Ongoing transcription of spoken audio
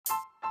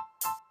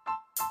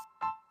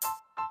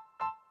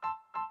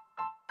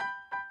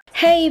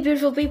Hey,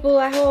 beautiful people.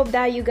 I hope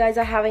that you guys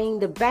are having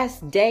the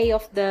best day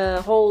of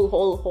the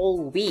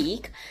whole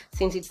week,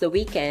 since it's the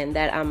weekend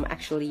that I'm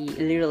actually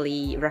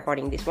literally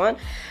recording this one.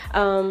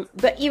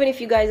 But even if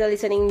you guys are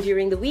listening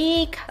during the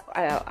week,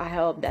 I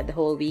hope that the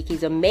whole week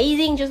is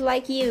amazing, just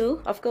like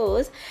you, of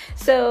course.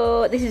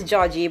 So this is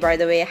Georgie, by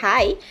the way.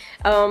 Hi.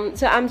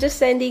 So I'm just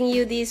sending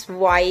you this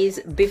voice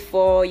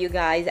before you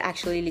guys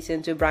actually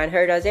listen to Bryan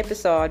Herta's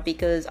episode,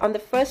 because on the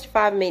first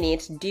 5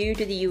 minutes, due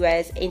to the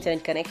US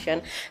internet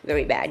connection,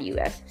 very bad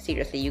US,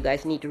 seriously, you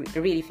guys need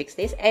to really fix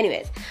this.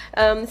 Anyways,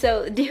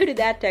 so due to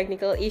that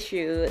technical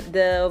issue,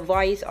 the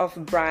voice of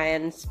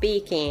Bryan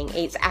speaking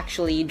is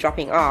actually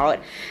dropping out,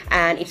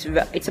 and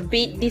it's a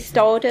bit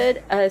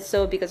distorted.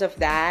 So because of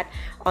that,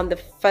 on the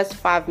first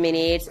 5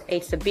 minutes,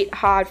 it's a bit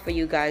hard for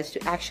you guys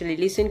to actually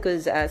listen,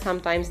 because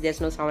sometimes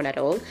there's no sound at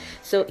all.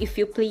 So if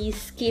you please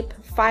skip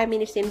 5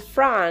 minutes in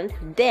front,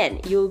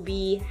 then you'll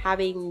be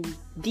having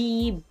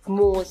the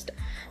most,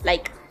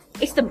 like,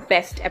 it's the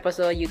best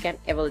episode you can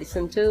ever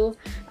listen to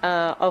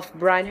of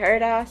Bryan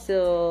Herta.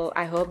 So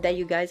I hope that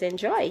you guys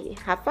enjoy.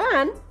 Have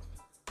fun.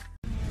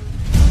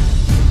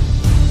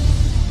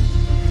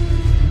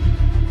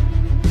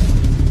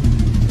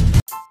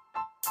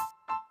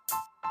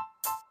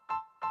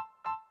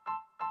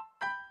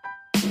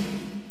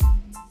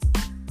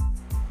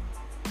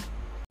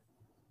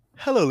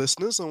 Hello,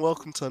 listeners, and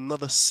welcome to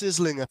another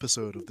sizzling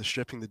episode of the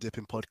Stripping the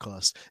Dipping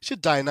podcast. It's your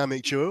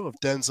dynamic duo of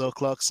Denzel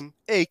Clarkson,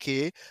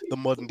 aka the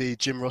modern day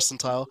Jim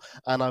Rossentile,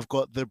 and I've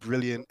got the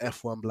brilliant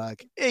F1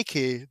 Black,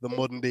 aka the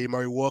modern day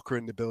Murray Walker,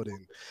 in the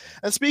building.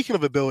 And speaking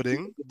of a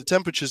building, the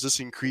temperature's just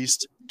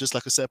increased, just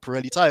like a set of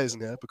Pirelli tires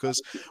in here,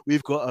 because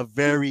we've got a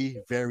very,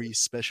 very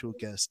special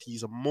guest.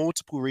 He's a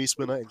multiple race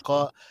winner in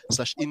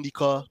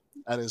kart/IndyCar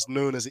and is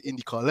known as an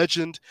IndyCar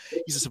legend.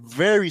 He's a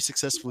very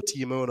successful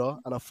team owner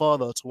and a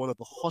father to one of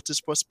the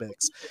hottest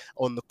prospects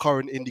on the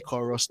current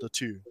IndyCar roster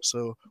too.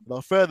 So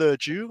without further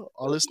ado,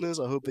 our listeners,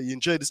 I hope that you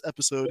enjoyed this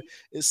episode.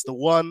 It's the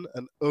one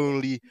and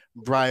only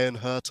Bryan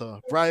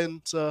Herta.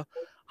 Bryan,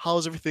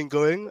 how's everything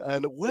going,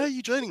 and where are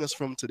you joining us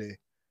from today?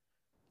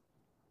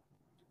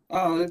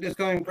 Oh, it's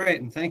going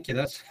great, and thank you.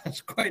 That's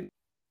quite.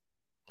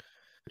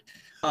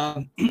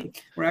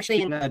 We're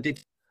actually in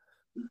right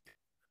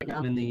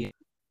now in the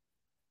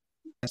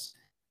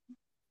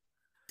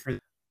for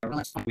the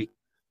last week.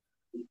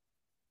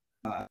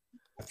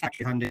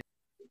 Factory Hyundai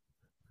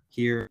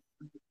here,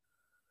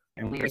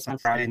 and we race on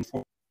Friday and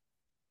 4.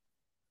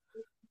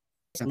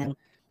 And then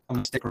I'm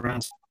gonna stick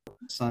around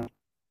some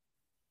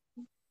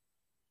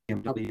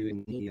BMW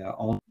in the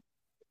all.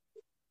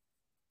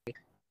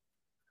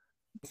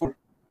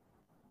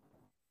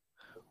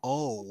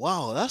 Oh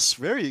wow, that's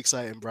very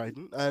exciting,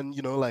 Bryan. And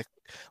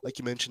like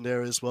you mentioned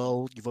there as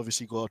well, you've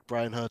obviously got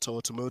Bryan Herta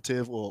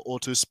Automotive or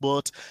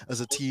Autosport as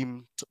a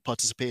team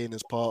participating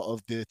as part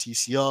of the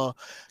TCR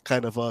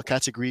kind of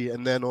category,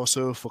 and then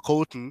also for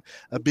Colton,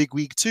 a big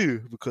week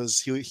too, because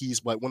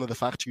he's like one of the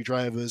factory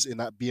drivers in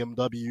that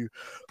BMW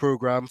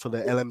program for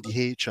the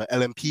LMDH or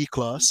LMP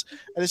class,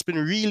 and it's been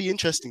really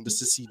interesting just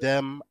to see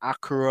them,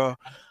 Acura,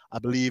 I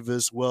believe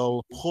as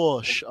well,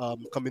 Porsche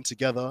coming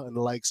together, and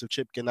the likes of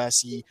Chip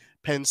Ganassi,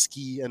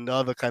 Penske, and the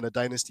other kind of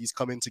dynasties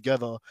coming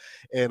together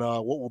in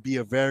what will be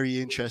a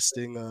very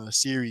interesting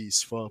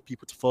series for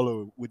people to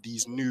follow with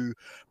these new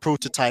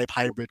prototype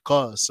hybrid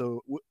cars.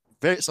 So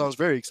it sounds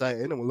very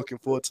exciting, and we're looking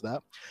forward to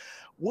that.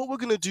 What we're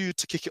going to do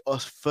to kick it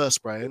off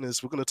first, Bryan,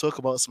 is we're going to talk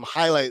about some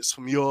highlights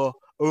from your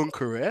own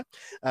career.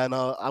 And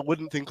I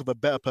wouldn't think of a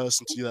better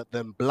person to do that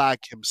than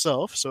Black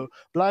himself. So,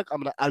 Black,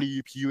 I'm going to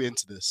alley-oop you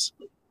into this.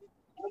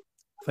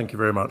 Thank you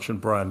very much.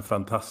 And Bryan,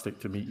 fantastic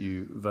to meet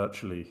you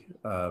virtually.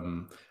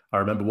 I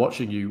remember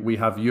watching you. We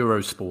have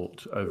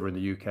Eurosport over in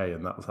the UK,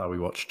 and that was how we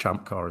watched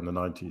Champ Car in the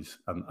 90s.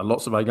 And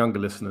lots of our younger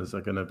listeners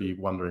are going to be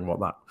wondering what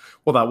that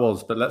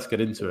was, but let's get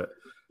into it.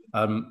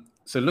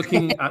 So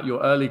looking at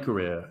your early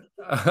career,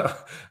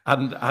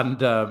 and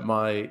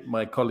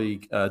my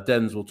colleague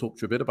Denz will talk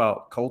to you a bit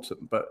about Colton,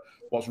 but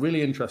what's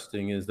really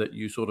interesting is that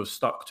you sort of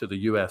stuck to the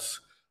US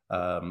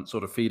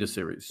sort of feeder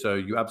series. So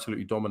you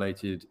absolutely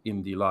dominated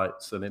Indy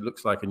Lights, and it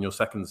looks like in your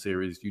second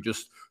series, you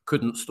just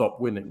couldn't stop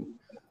winning.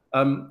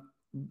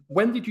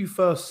 When did you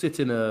first sit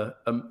in a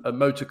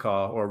motor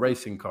car or a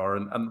racing car,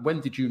 and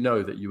when did you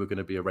know that you were going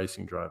to be a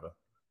racing driver?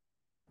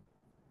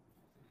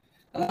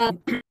 I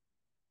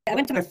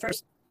went to my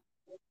first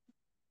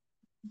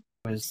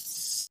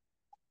was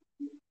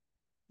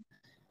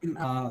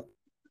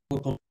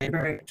local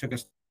library. It took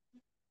us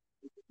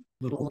a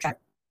little track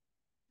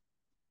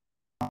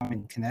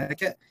in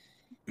Connecticut,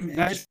 and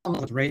I just fell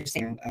in love with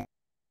racing. I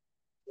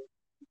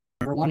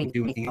never wanted to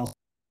do anything else.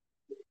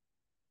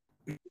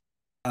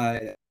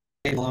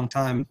 A long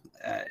time.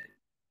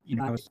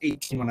 I was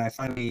 18 when I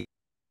finally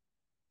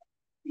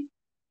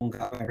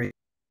got my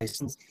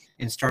license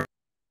and started.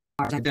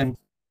 I've done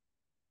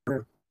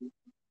for,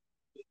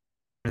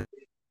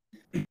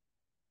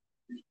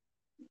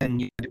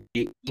 and you had to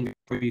be 18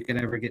 before you could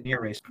ever get near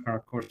a race car.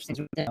 Of course, things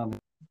are down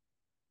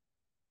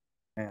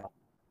now.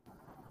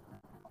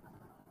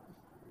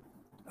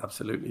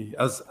 Absolutely.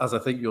 As I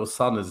think your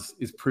son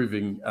is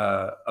proving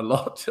a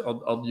lot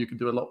on you can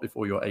do a lot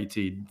before your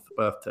 18th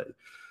birthday.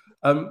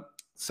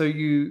 So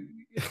you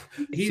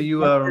He's still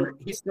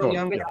go on,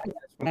 younger.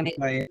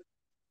 yeah.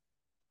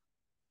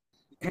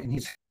 And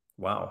he's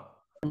Wow.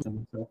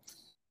 so,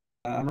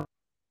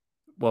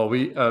 Well,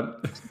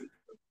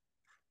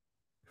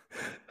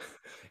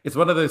 it's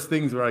one of those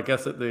things where I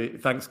guess at the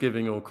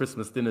Thanksgiving or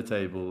Christmas dinner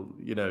table,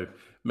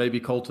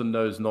 maybe Colton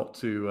knows not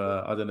to,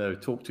 I don't know,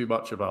 talk too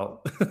much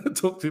about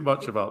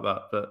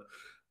that. But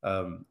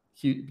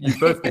you've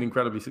both been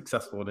incredibly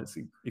successful, and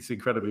it's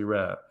incredibly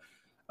rare.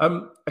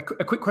 A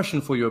quick question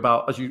for you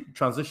about as you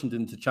transitioned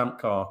into Champ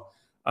Car.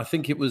 I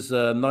think it was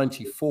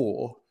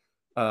 94,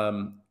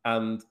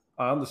 and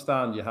I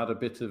understand you had a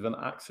bit of an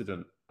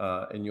accident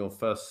in your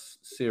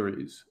first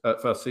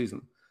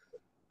season.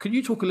 Could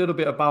you talk a little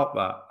bit about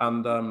that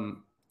and,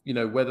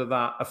 whether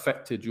that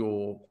affected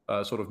your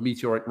sort of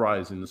meteoric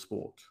rise in the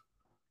sport?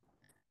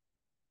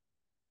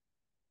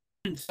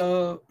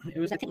 So it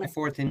was, I think, my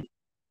fourth in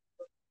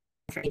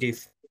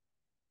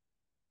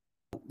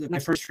my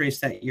first race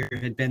that year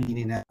had been the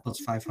Indianapolis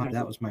 500.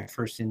 That was my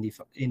first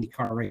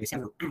IndyCar race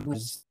ever. It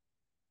was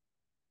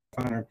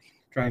 500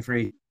 drive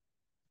race.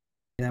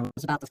 That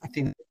was about I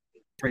think,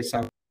 the race I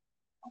was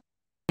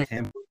with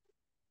him.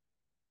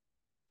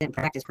 Didn't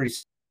practice pretty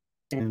soon.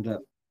 Ended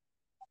up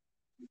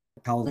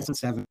Pelvis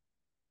 7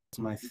 was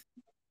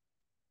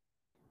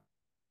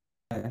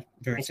my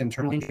various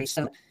internal injuries.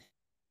 So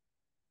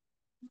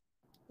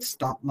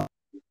stopped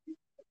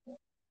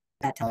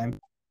that time.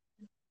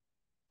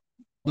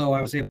 Although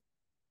I was able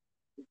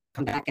to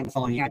come back in the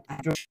following year,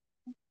 that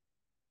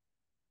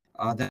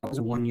was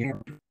a 1 year.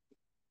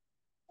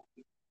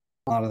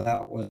 A lot of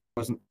that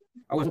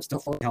I wasn't still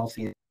fully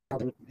healthy,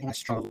 and I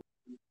struggled.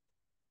 I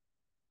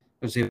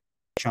was able to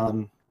push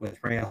on with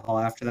Ray Hall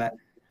after that.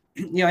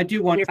 I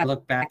do wonder if I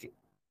look back,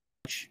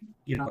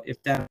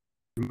 if that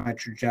my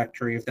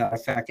trajectory, if that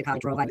affected how I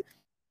drove.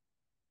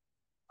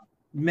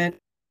 Meant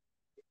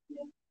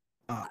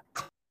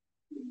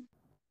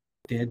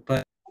did, but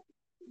it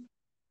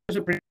was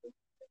a pretty.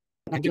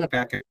 I do look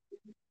back at,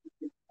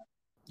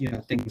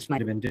 things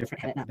might have been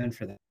different had it not been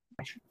for that.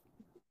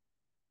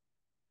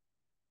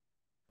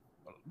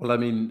 Well, I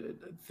mean,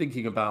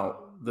 thinking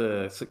about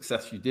the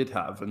success you did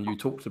have, and you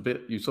talked a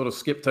bit, you sort of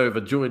skipped over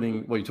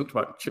you talked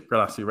about Chip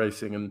Ganassi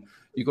Racing, and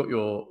you got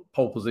your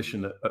pole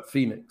position at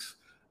Phoenix.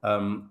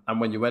 And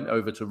when you went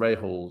over to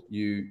Rahal,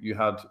 you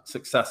had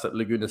success at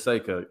Laguna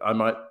Seca. I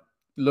might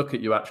look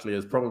at you actually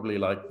as probably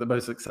like the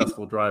most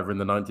successful driver in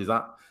the 90s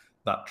at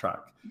that track.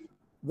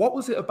 What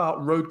was it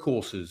about road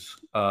courses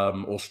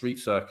or street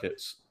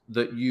circuits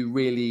that you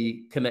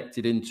really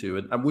connected into?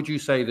 And would you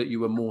say that you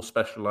were more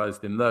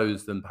specialized in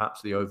those than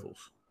perhaps the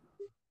ovals?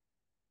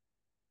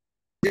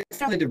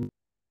 It's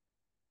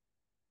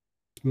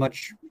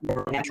much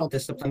more natural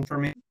discipline for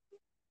me.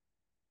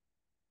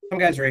 Some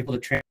guys are able to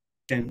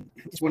transition.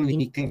 It's one of the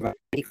unique things about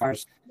Indy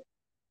cars.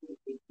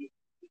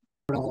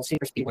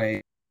 Super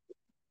speedway.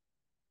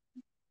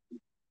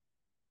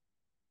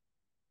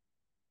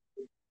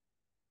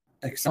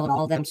 Excel in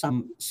all of them.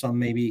 Some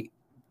maybe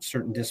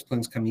certain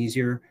disciplines come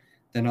easier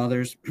than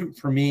others.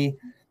 For me,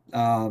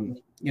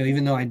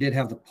 even though I did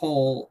have the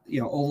pole,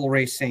 oval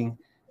racing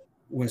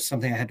was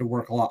something I had to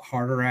work a lot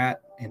harder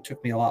at and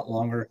took me a lot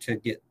longer to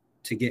get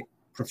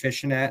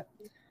proficient at.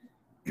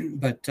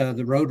 But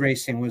the road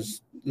racing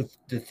was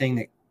the thing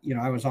that,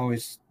 I was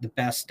always the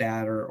best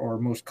at or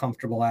most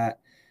comfortable at.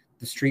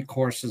 The street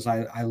courses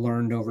I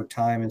learned over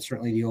time, and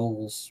certainly the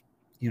ovals,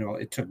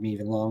 it took me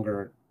even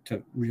longer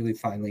to really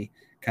finally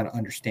kind of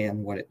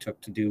understand what it took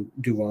to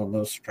do well on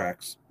those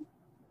tracks.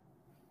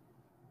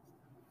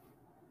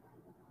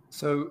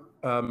 So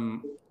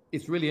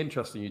it's really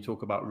interesting you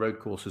talk about road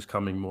courses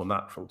coming more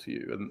natural to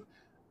you. And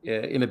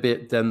in a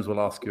bit, Denz will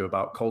ask you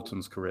about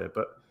Colton's career.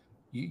 But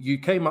you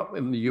came up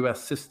in the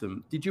US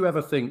system. Did you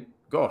ever think,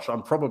 gosh,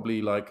 I'm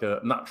probably like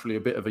naturally a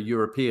bit of a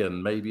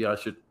European. Maybe I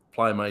should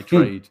ply my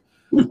trade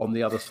on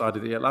the other side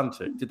of the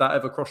Atlantic? Did that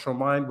ever cross your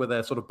mind? Were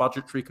there sort of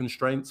budgetary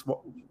constraints?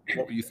 What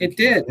were you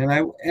thinking? It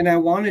did, and I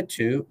wanted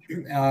to.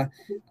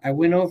 I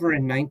went over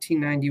in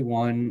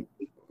 1991.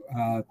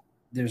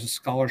 There's a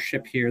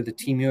scholarship here, the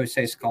Team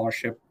USA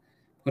scholarship,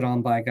 put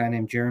on by a guy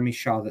named Jeremy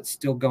Shaw that's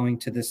still going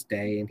to this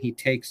day, and he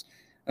takes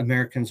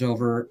Americans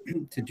over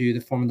to do the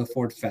Formula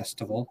Ford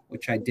Festival,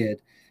 which I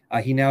did.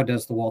 He now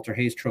does the Walter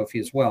Hayes Trophy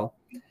as well.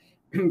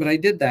 But I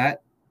did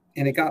that,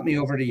 and it got me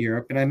over to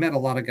Europe, and I met a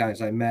lot of guys.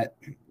 I met,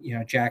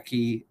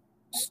 Jackie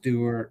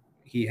Stewart.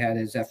 He had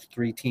his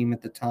F3 team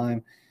at the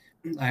time.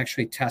 I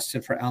actually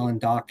tested for Alan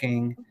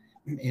Docking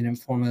in a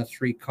Formula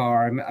 3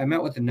 car. I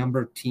met with a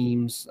number of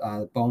teams,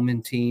 the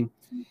Bowman team,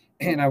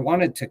 and I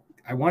wanted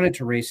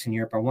to race in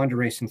Europe. I wanted to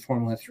race in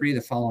Formula 3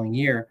 the following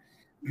year,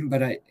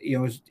 but it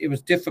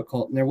was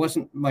difficult, and there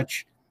wasn't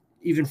much.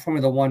 Even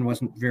Formula 1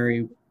 wasn't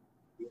very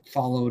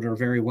followed or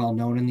very well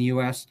known in the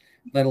U.S.,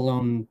 let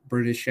alone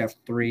British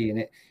F3.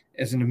 And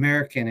as an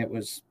American, it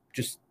was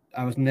just,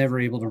 I was never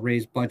able to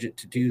raise budget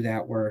to do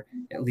that, where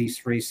at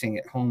least racing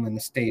at home in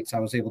the States, I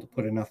was able to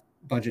put enough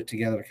budget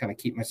together to kind of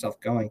keep myself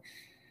going.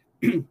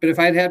 But if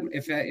I'd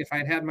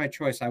had my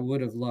choice, I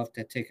would have loved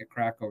to take a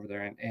crack over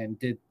there, and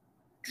did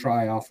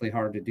try awfully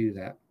hard to do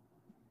that.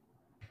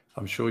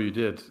 I'm sure you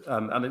did,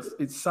 and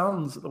it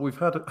sounds we've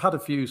had a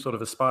few sort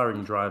of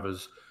aspiring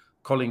drivers.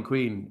 Colin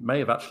Queen may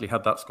have actually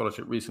had that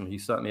scholarship recently.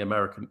 He's certainly an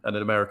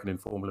American in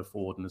Formula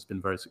Ford, and has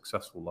been very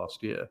successful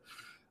last year.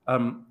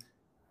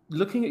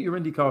 Looking at your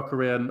IndyCar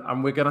career,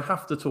 and we're going to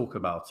have to talk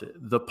about it,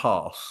 the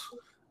pass.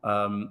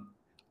 I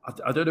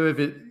don't know if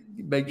it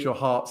makes your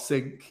heart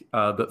sink,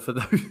 but for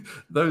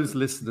those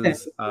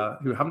listeners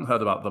who haven't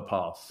heard about the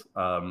pass,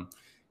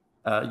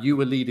 you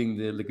were leading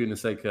the Laguna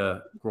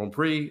Seca Grand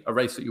Prix, a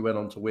race that you went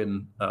on to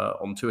win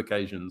on 2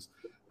 occasions.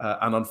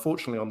 And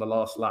unfortunately, on the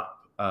last lap,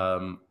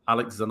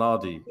 Alex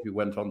Zanardi, who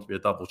went on to be a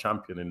double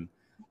champion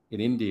in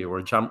India or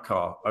in Champ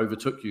Car,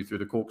 overtook you through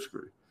the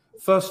corkscrew.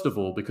 First of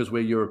all, because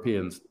we're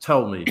Europeans,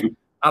 tell me,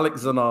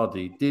 Alex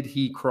Zanardi, did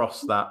he cross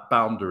that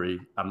boundary,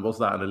 and was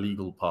that an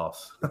illegal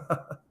pass?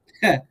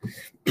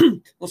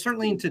 Well,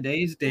 certainly in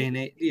today's day and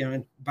age,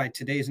 by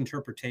today's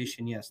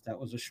interpretation, yes, that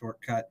was a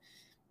shortcut,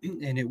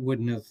 and it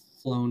wouldn't have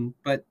flown.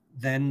 But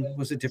then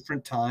was a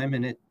different time,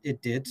 and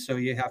it did. So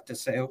you have to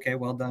say, okay,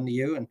 well done to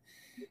you. And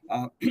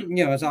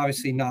it's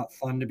obviously not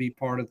fun to be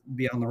on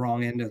the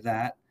wrong end of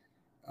that.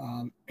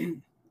 I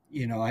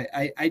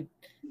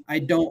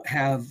don't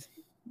have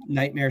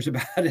nightmares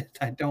about it.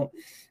 I don't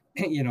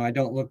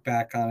look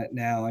back on it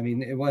now. I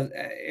mean,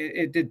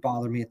 it did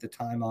bother me at the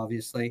time,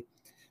 obviously,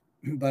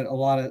 but a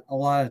lot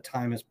of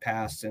time has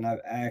passed, and I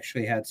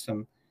actually had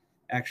some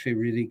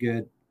really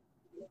good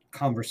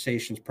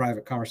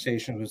private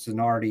conversations with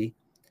Zanardi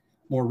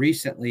more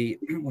recently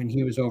when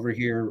he was over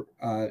here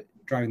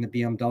driving the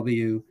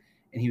BMW,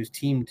 and he was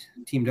teamed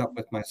up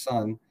with my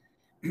son,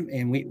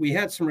 and we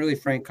had some really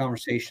frank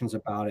conversations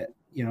about it.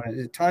 At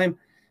the time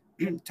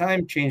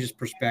changes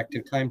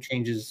perspective, time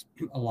changes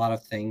a lot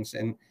of things,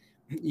 and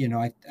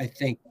I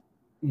think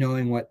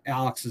knowing what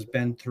Alex has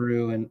been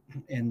through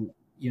and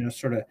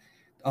sort of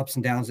ups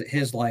and downs that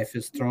his life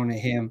has thrown at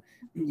him,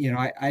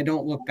 I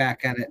don't look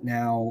back at it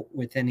now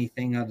with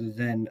anything other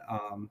than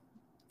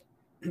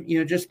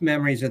just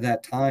memories of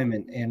that time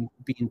and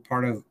being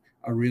part of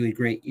a really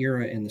great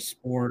era in the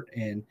sport.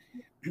 And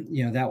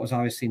that was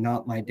obviously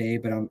not my day,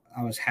 but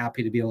I was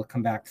happy to be able to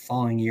come back the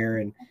following year,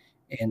 and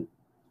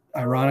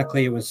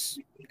ironically, it was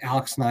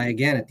Alex and I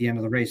again at the end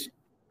of the race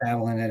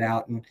battling it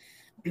out, and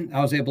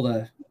I was able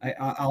to,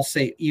 I'll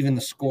say even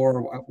the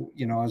score, I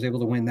was able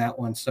to win that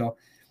one. So,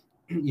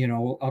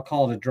 I'll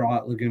call it a draw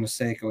at Laguna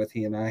Seca with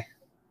he and I.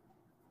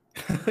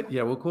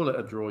 Yeah, we'll call it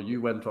a draw.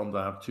 You went on to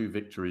have 2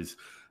 victories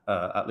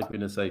at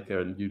Laguna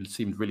Seca, and you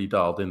seemed really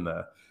dialed in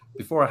there.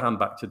 Before I hand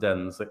back to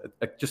Denz,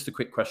 just a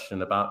quick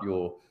question about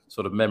your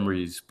sort of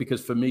memories,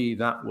 because for me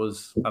that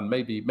was, and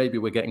maybe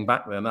we're getting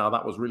back there now,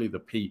 that was really the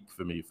peak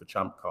for me for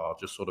Champ Car,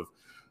 just sort of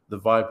the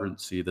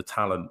vibrancy, the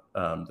talent,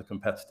 the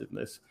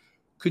competitiveness.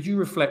 Could you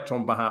reflect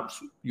on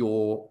perhaps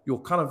your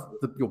kind of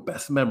your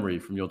best memory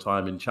from your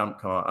time in Champ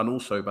Car, and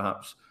also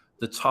perhaps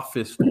the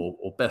toughest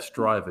or best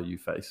driver you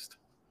faced?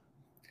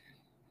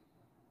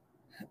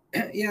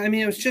 Yeah, I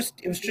mean, it was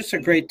just a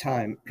great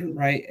time,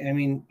 right? I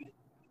mean,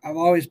 I've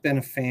always been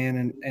a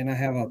fan, and I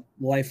have a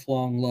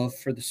lifelong love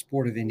for the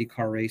sport of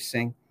IndyCar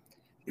racing.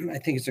 I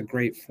think it's a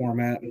great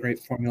format, a great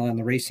formula, and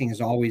the racing is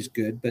always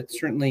good. But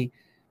certainly,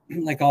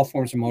 like all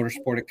forms of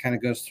motorsport, it kind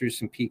of goes through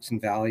some peaks and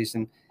valleys.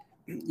 And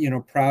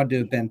proud to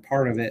have been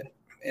part of it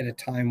at a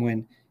time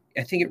when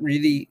I think it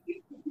really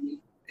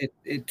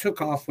it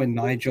took off when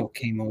Nigel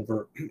came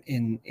over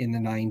in the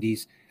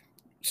 90s,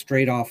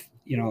 straight off.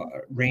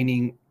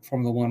 Reigning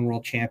Formula One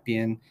world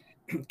champion,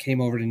 came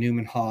over to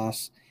Newman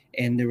Haas.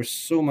 And there was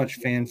so much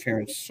fanfare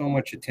and so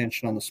much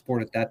attention on the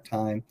sport at that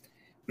time.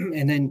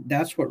 And then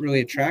that's what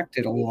really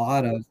attracted a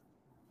lot of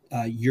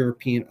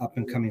European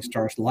up-and-coming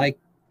stars like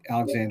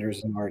Alexander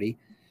Zanardi,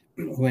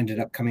 who ended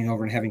up coming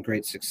over and having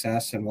great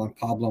success, and Juan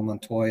Pablo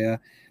Montoya,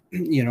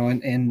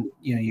 and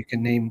you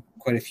can name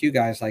quite a few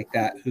guys like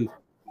that who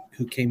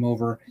came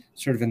over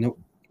sort of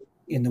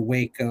in the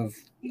wake of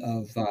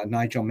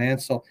Nigel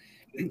Mansell.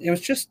 It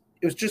was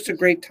just a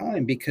great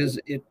time because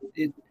it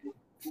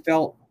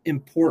felt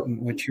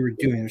important what you were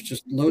doing. There's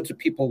just loads of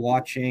people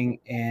watching,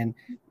 and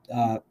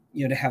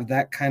to have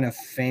that kind of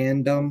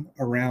fandom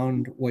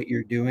around what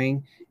you're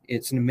doing,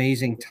 it's an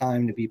amazing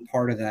time to be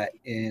part of that.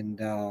 And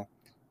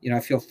I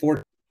feel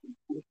fortunate,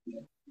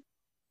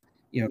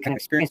 kind of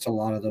experienced a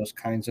lot of those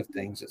kinds of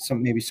things that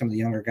maybe some of the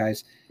younger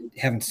guys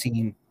haven't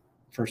seen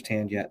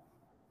firsthand yet.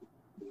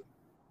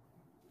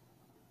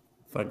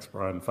 Thanks,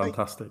 Bryan.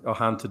 Fantastic. I'll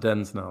hand to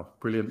Denz now.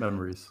 Brilliant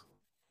memories.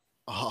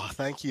 Oh,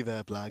 thank you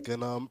there, Blag.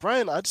 And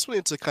Brian, I just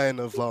wanted to kind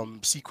of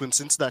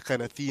sequence into that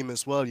kind of theme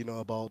as well,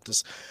 about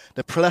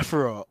the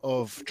plethora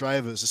of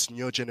drivers just in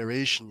your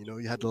generation.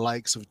 You had the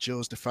likes of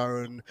Jules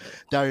DeFarron,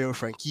 Dario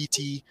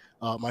Franchitti,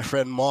 my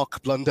friend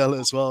Mark Blundell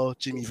as well,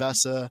 Jimmy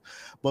Vasser,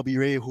 Bobby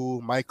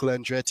Rahal, Michael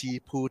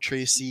Andretti, Paul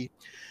Tracy.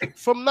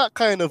 From that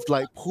kind of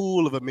like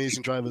pool of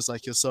amazing drivers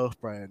like yourself,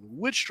 Brian,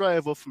 which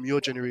driver from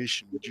your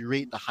generation would you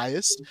rate the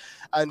highest?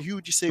 And who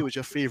would you say was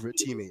your favorite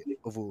teammate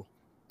of all?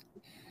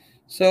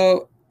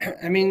 So,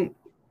 I mean,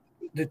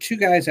 the two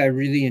guys I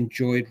really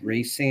enjoyed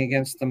racing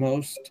against the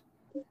most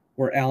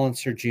were Alan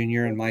Sir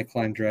Jr. and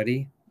Michael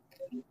Andretti.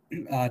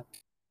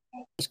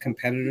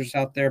 Competitors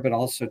out there, but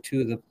also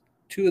two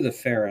of the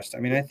fairest. I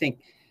mean, I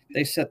think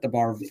they set the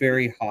bar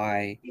very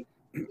high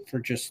for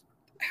just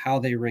how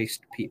they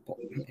raced people,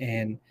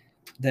 and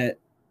that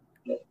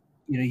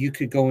you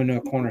could go into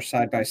a corner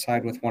side by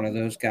side with one of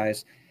those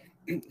guys,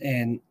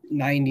 and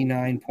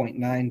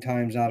 99.9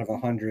 times out of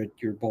 100,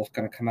 you're both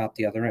going to come out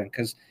the other end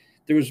because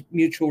there was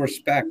mutual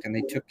respect, and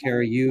they took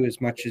care of you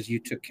as much as you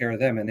took care of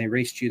them, and they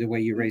raced you the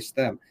way you raced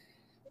them.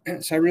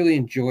 So I really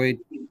enjoyed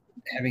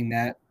having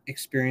that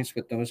experience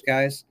with those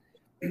guys,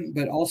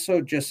 but also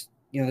just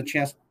the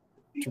chance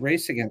to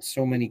race against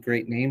so many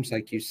great names,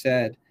 like you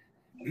said,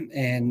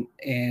 and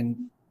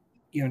in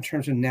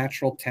terms of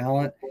natural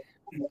talent,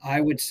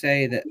 I would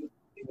say that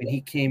when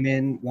he came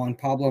in, Juan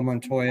Pablo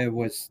Montoya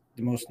was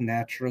the most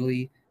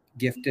naturally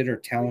gifted or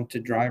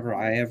talented driver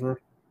I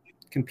ever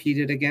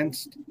competed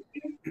against.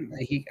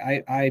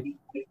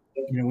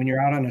 When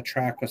you're out on a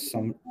track with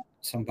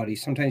somebody,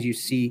 sometimes you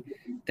see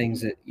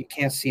things that you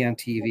can't see on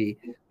TV.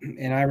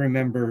 And I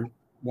remember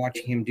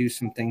watching him do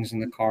some things in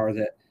the car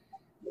that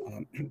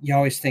you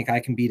always think I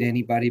can beat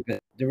anybody, but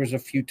there was a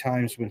few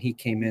times when he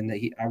came in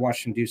that I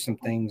watched him do some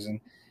things, and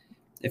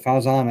if I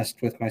was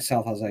honest with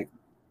myself, I was like,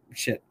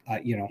 shit,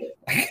 I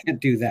can't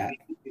do that.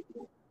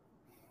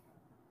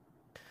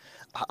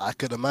 I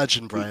could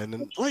imagine, Brian,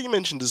 and like you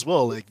mentioned as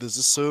well, like there's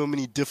just so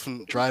many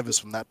different drivers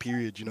from that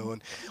period,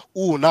 and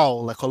now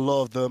like a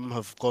lot of them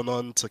have gone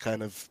on to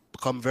kind of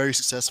become very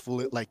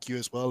successful, like you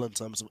as well, in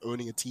terms of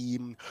owning a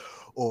team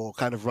or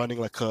kind of running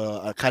like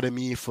a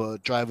academy for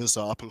drivers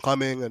that are up and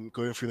coming and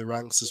going through the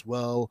ranks as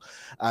well,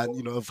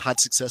 and have had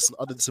success in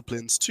other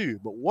disciplines too.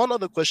 But one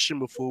other question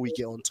before we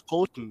get on to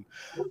Colton,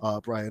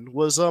 Brian,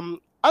 was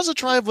as a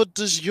driver,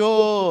 does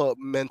your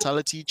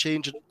mentality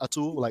change at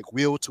all, like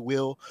wheel to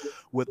wheel,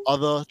 with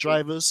other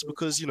drivers?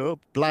 Because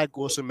Blag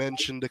also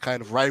mentioned the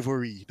kind of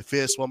rivalry, the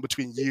fierce one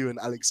between you and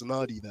Alex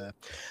Zanardi there,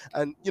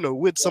 and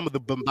with some of the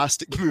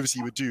bombastic moves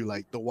he would do,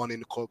 like the one in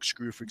the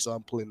corkscrew, for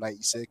example, in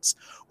 '96,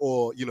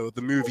 or the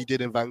move he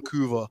did in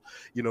Vancouver,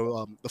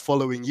 the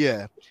following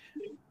year.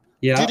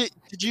 Yeah.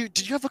 Did you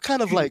ever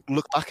kind of like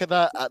look back at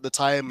that at the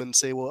time and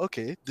say, well,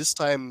 okay, this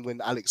time when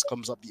Alex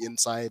comes up the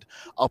inside,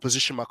 I'll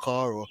position my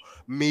car, or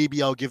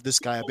maybe I'll give this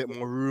guy a bit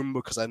more room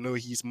because I know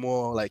he's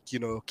more like,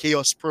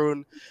 chaos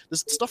prone.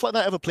 Does stuff like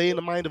that ever play in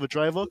the mind of a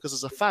driver? Because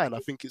as a fan, I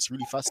think it's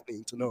really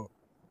fascinating to know.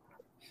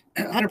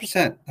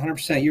 100%,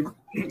 100%.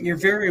 You're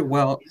very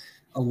well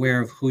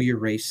aware of who you're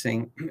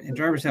racing, and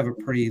drivers have a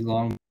pretty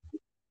long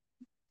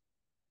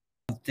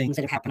things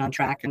that happen on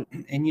track,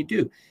 and you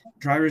do.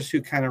 Drivers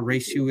who kind of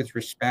race you with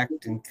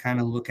respect and kind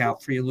of look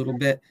out for you a little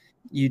bit,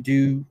 you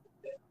do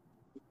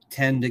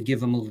tend to give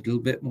them a little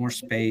bit more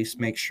space,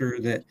 make sure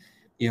that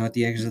at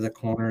the exit of the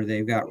corner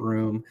they've got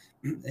room,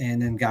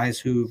 and then guys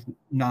who've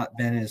not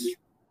been as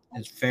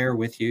fair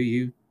with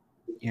you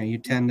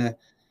tend to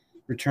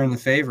return the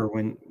favor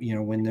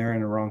when they're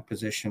in a wrong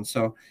position.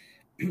 So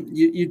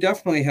you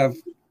definitely have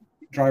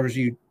drivers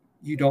you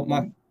don't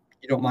mind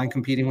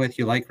competing with,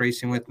 you like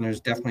racing with, and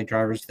there's definitely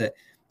drivers that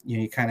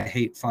you kind of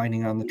hate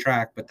finding on the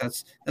track, but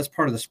that's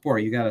part of the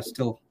sport. You got to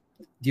still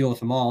deal with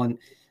them all, and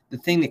the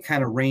thing that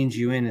kind of reins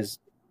you in is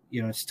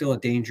it's still a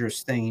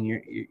dangerous thing, and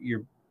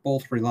you're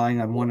both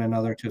relying on one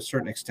another to a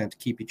certain extent to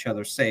keep each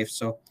other safe.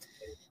 So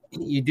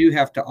you do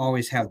have to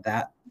always have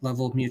that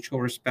level of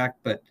mutual respect,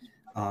 but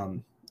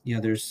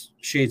there's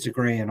shades of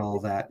gray and all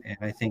that, and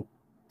I think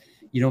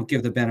you don't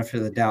give the benefit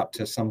of the doubt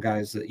to some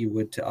guys that you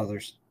would to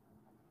others.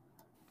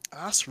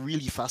 That's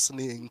really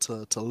fascinating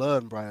to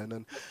learn, Brian.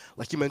 And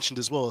like you mentioned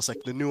as well, it's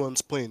like the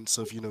nuanced points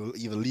of,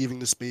 either leaving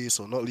the space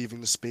or not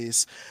leaving the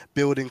space,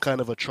 building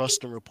kind of a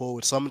trust and rapport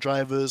with some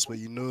drivers where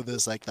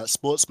there's like that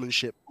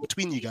sportsmanship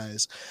between you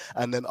guys,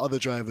 and then other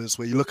drivers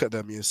where you look at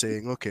them, you're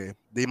saying, okay,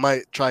 they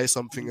might try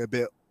something a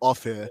bit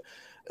off here.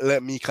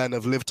 Let me kind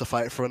of live to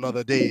fight for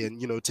another day,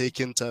 and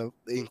take into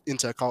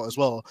account as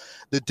well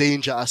the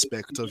danger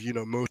aspect of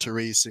motor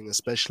racing,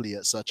 especially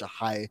at such a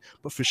high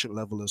proficient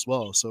level as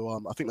well. So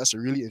I think that's a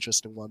really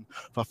interesting one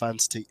for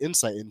fans to take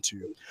insight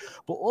into.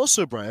 But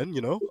also, Brian,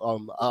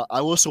 I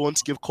also want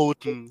to give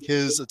Colton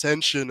his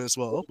attention as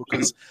well,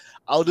 because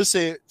I'll just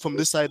say from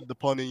this side of the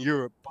pond in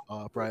Europe,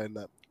 Brian,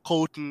 that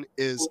Colton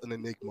is an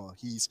enigma.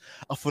 He's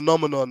a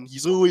phenomenon.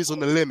 He's always on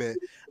the limit.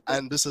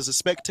 And this as a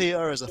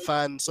spectator, as a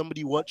fan,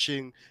 somebody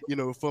watching,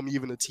 from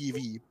even a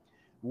TV,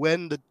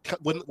 when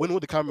all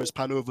the cameras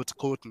pan over to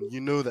Colton,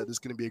 you know that there's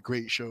going to be a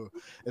great show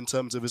in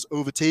terms of his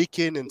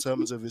overtaking, in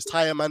terms of his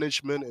tire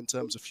management, in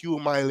terms of fuel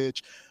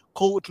mileage.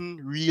 Colton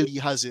really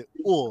has it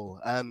all.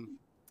 And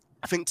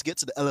I think to get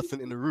to the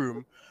elephant in the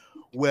room,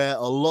 where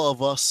a lot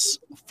of us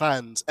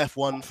fans,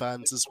 F1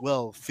 fans as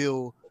well,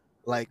 feel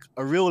like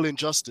a real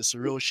injustice, a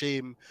real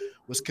shame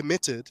was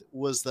committed,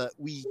 was that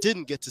we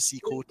didn't get to see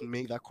Colton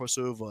make that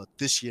crossover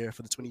this year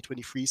for the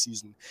 2023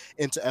 season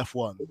into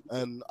F1.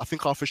 And I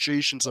think our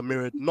frustrations are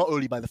mirrored not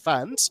only by the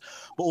fans,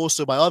 but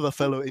also by other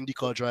fellow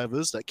IndyCar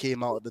drivers that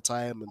came out at the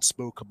time and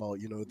spoke about,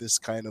 this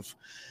kind of,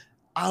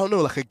 I don't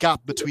know, like a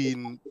gap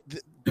between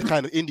the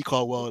kind of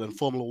IndyCar world and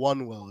Formula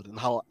One world, and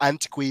how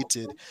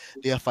antiquated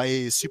the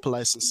FIA's super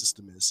license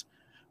system is.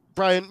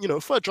 Bryan,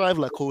 for a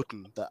driver like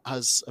Colton that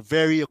has a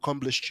very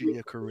accomplished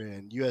junior career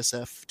in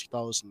USF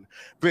 2000,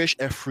 British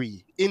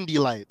F3, Indy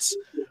Lights,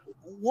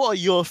 what are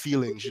your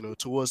feelings,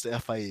 towards the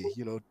FIA?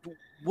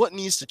 What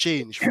needs to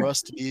change for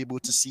us to be able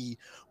to see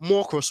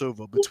more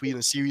crossover between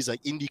a series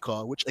like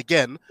IndyCar, which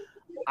again,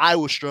 I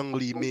would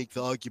strongly make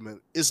the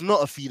argument is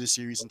not a feeder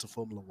series into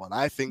Formula One.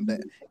 I think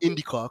that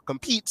IndyCar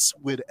competes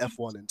with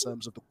F1 in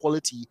terms of the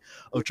quality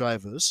of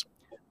drivers.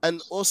 And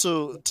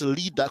also to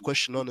lead that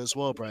question on as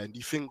well, Bryan, do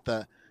you think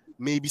that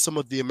maybe some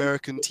of the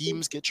American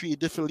teams get treated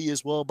differently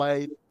as well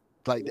by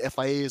like the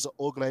FIA as an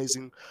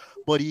organizing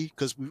body?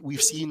 Because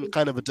we've seen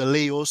kind of a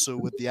delay also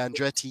with the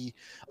Andretti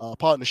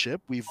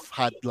partnership. We've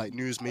had like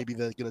news maybe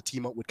they're going to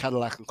team up with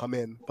Cadillac and come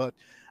in. But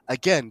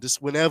again,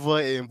 just whenever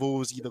it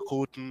involves either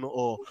Colton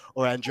or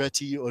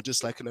Andretti or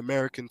just like an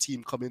American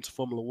team coming to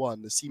Formula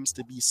One, there seems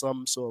to be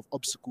some sort of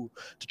obstacle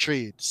to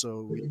trade.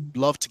 So we'd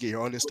love to get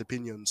your honest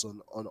opinions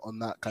on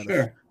that kind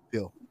of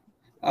feel.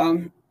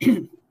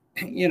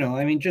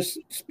 Just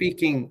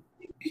speaking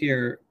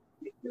here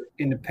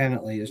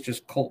independently is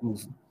just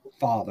Colton's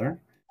father.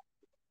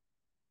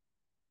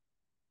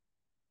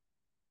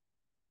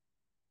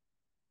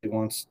 He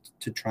wants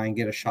to try and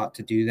get a shot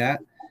to do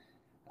that.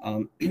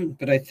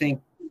 But I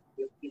think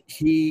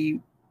he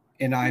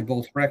and I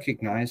both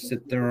recognize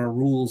that there are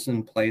rules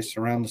in place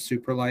around the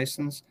super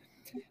license,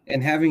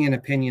 and having an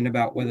opinion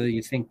about whether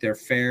you think they're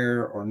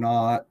fair or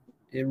not,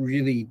 it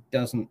really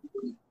doesn't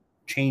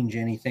change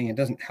anything. It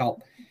doesn't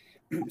help.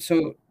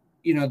 So,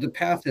 the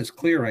path is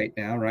clear right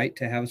now, right?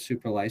 To have a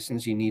super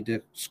license, you need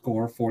to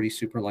score 40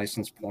 super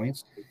license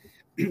points.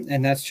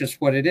 And that's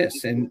just what it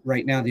is. And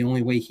right now, the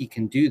only way he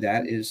can do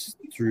that is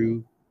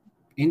through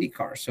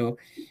IndyCar. So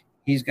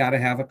he's got to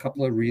have a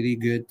couple of really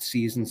good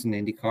seasons in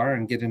IndyCar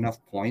and get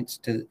enough points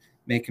to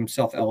make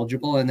himself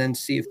eligible, and then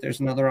see if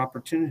there's another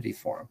opportunity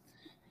for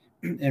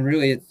him. And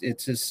really,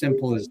 it's as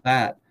simple as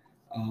that.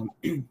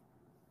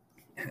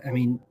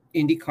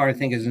 IndyCar, I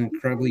think, is an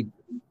incredibly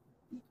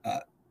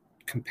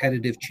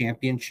competitive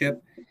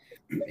championship.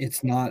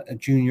 It's not a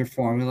junior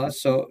formula.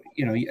 So,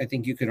 I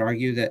think you could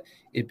argue that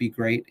it'd be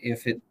great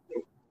if it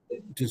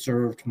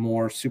deserved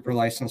more super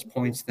license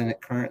points than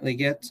it currently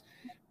gets.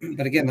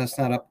 But again, that's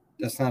not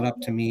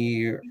up to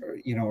me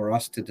or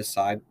us to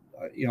decide.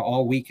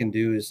 All we can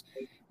do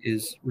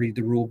is read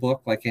the rule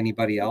book like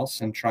anybody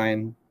else and try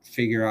and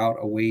figure out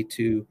a way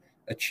to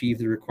achieve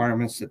the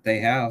requirements that they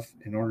have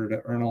in order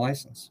to earn a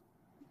license.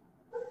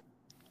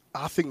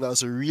 I think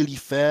that's a really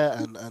fair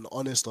and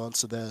honest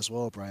answer there as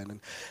well, Bryan.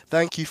 And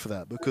thank you for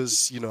that,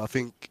 because, I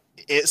think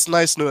it's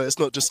nice to know that it's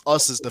not just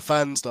us as the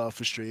fans that are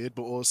frustrated,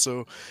 but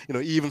also,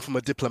 even from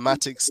a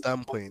diplomatic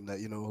standpoint that,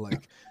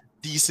 like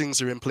these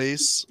things are in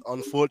place.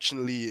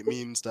 Unfortunately, it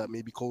means that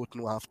maybe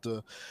Colton will have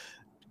to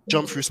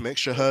jump through some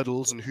extra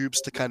hurdles and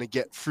hoops to kind of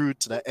get through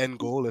to that end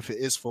goal if it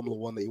is Formula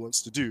One that he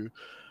wants to do.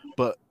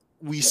 But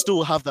we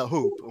still have that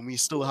hope and we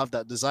still have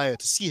that desire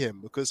to see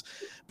him, because,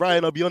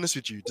 Bryan, I'll be honest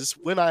with you, just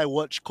when I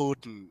watch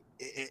Colton,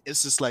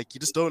 it's just like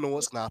you just don't know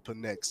what's going to happen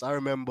next. I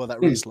remember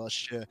that race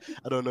last year.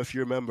 I don't know if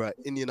you remember, at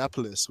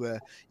Indianapolis, where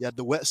you had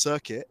the wet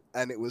circuit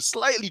and it was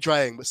slightly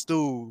drying, but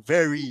still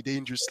very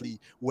dangerously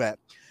wet.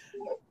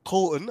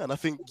 Colton, and I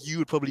think you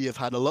would probably have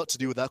had a lot to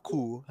do with that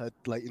call, had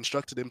like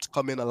instructed him to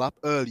come in a lap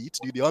early to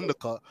do the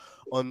undercut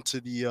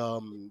onto the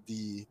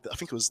I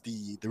think it was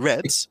the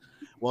Reds,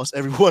 whilst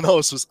everyone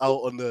else was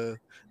out on the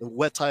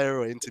wet tire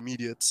or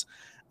intermediates.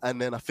 And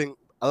then I think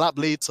a lap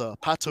later,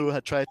 Pato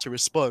had tried to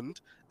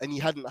respond, and he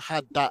hadn't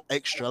had that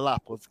extra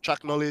lap of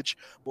track knowledge,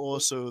 but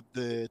also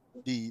the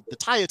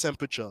tire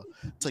temperature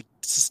to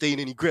sustain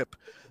any grip.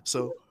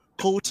 So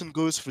Colton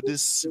goes for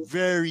this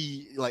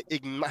very like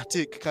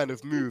enigmatic kind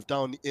of move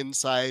down the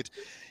inside.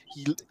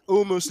 He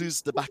almost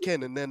loses the back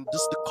end, and then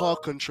just the car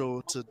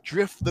control to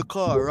drift the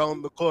car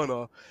around the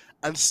corner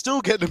and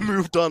still get the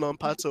move done on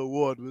Pato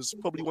Ward was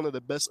probably one of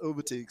the best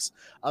overtakes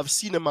I've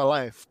seen in my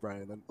life,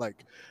 Bryan. And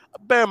like,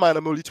 bear in mind,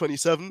 I'm only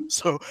 27,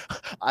 so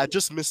I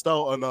just missed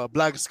out on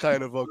Black's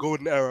kind of a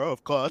golden era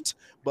of kart.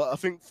 But I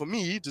think for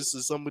me, just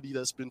as somebody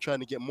that's been trying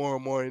to get more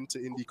and more into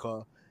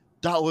IndyCar,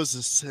 that was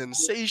a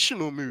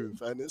sensational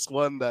move, and it's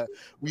one that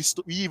we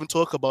even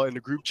talk about in the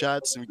group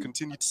chats, and we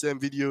continue to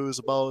send videos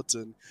about,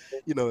 and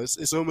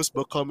it's almost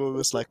become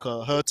almost like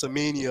a Herta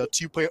Mania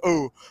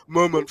 2.0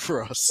 moment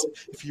for us,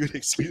 if you would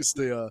excuse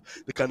the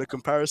kind of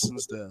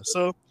comparisons there.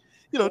 So,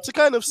 to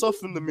kind of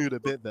soften the mood a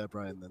bit there,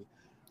 Bryan, then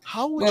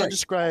how would you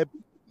describe?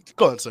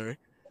 Go on, sorry.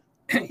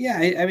 Yeah,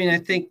 I mean, I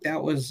think that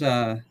was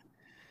an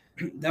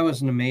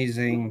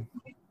amazing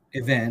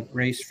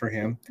race for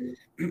him.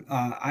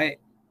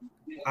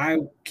 I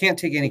can't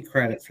take any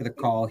credit for the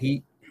call.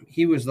 He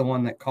was the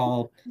one that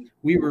called.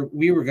 We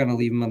were going to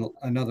leave him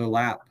another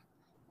lap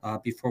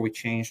before we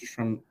changed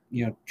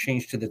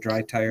to the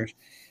dry tires,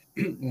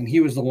 and he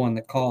was the one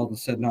that called and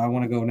said, "No, I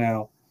want to go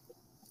now."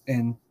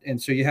 And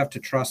so you have to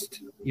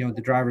trust,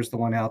 the driver's the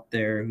one out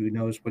there who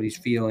knows what he's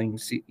feeling,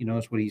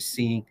 knows what he's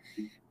seeing.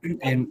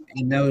 And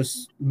in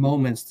those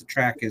moments, the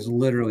track is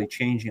literally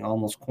changing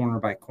almost corner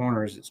by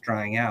corner as it's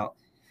drying out.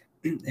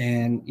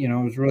 And, I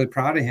was really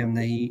proud of him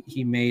that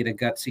he made a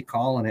gutsy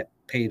call and it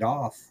paid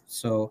off.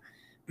 So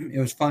it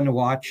was fun to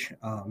watch.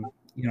 I'm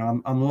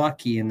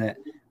lucky in that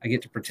I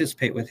get to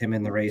participate with him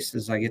in the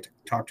races. I get to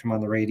talk to him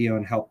on the radio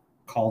and help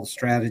call the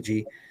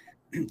strategy.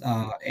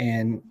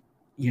 And,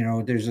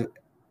 there's an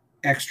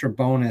extra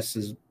bonus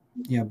is,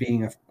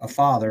 being a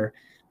father,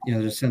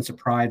 there's a sense of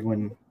pride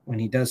when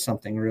he does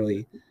something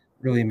really,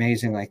 really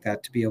amazing like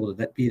that, to be able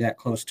to be that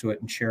close to it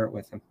and share it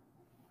with him.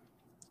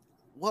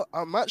 Well,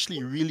 I'm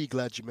actually really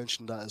glad you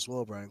mentioned that as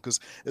well, Bryan, because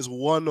it's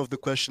one of the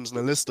questions in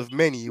a list of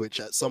many, which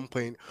at some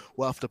point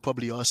we'll have to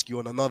probably ask you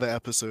on another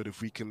episode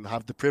if we can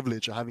have the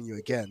privilege of having you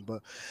again.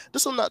 But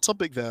just on that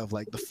topic there of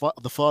like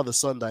the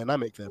father-son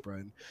dynamic there,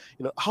 Bryan,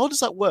 how does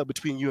that work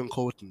between you and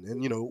Colton?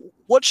 And,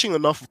 watching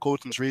enough of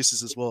Colton's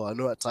races as well, I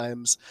know at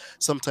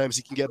sometimes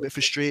he can get a bit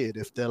frustrated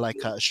if they're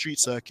like at a street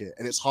circuit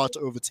and it's hard to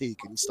overtake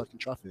and he's stuck in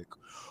traffic.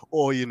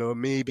 Or,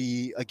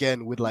 maybe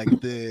again with like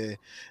the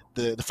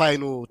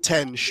final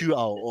 10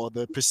 shootout or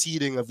the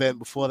preceding event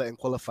before that in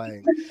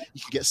qualifying,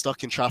 you can get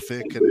stuck in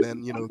traffic and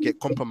then, get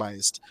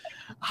compromised.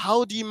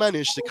 How do you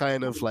manage to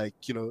kind of like,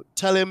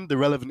 tell him the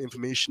relevant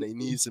information that he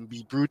needs and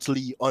be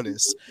brutally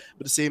honest,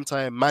 but at the same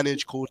time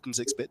manage Colton's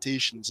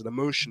expectations and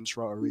emotions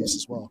throughout a race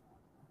as well?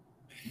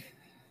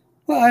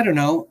 Well, I don't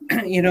know.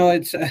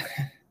 It's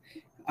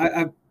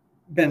I've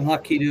been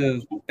lucky to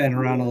have been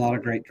around a lot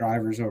of great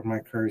drivers over my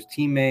career,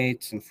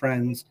 teammates and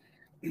friends,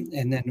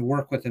 and then to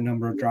work with a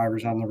number of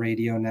drivers on the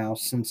radio now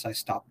since I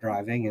stopped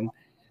driving.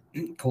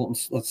 And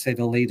Colton's, let's say,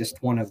 the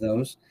latest one of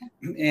those.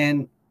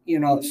 And,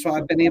 so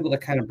I've been able to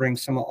kind of bring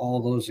some of all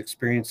those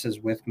experiences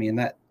with me,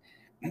 and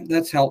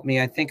that's helped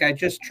me. I think I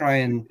just try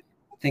and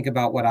think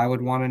about what I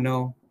would want to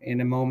know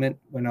in a moment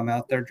when I'm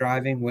out there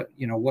driving.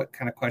 What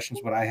kind of questions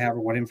would I have,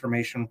 or what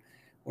information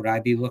would I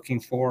be looking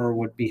for, or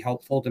would be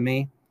helpful to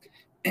me?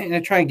 And I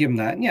try and give them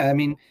that. And yeah, I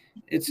mean,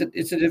 it's a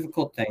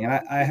difficult thing. And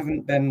I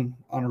haven't been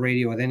on a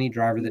radio with any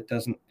driver that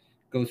doesn't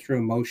go through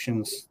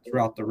emotions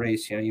throughout the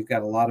race. You've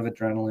got a lot of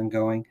adrenaline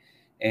going,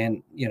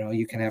 and,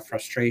 you can have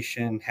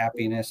frustration,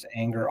 happiness,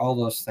 anger, all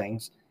those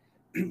things.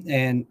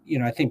 And,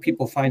 I think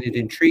people find it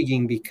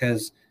intriguing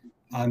because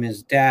I'm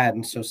his dad.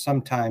 And so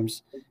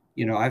sometimes,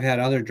 I've had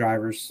other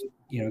drivers,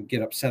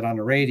 get upset on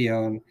the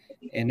radio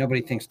and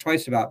nobody thinks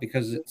twice about it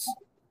because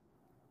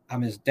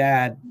I'm his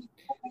dad.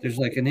 There's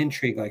like an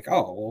intrigue, like,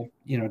 oh,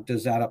 well,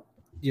 does that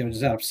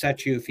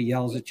upset you if he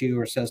yells at you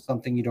or says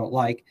something you don't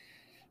like?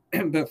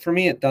 But for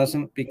me, it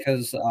doesn't,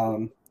 because,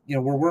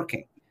 we're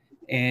working,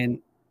 and,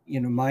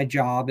 my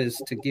job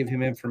is to give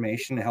him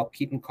information to help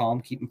keep him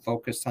calm, keep him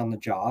focused on the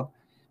job,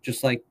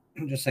 just like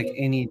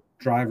any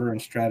driver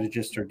and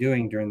strategist are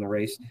doing during the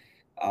race.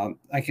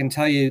 I can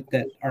tell you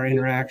that our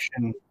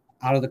interaction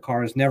out of the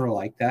car is never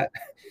like that.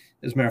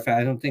 As a matter of fact,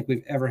 I don't think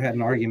we've ever had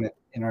an argument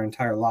in our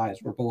entire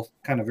lives. We're both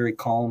kind of very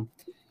calm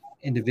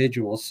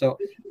individuals. So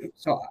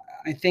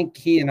I think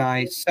he and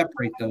I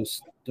separate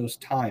those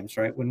times,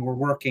 right? When we're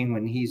working,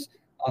 when he's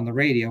on the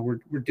radio,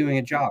 we're doing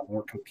a job, and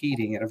we're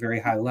competing at a very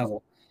high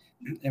level,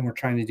 and we're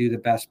trying to do the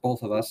best.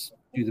 Both of us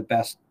do the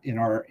best in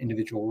our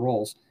individual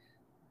roles.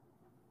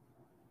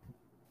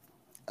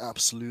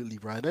 Absolutely,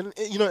 Bryan. And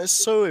it's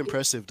so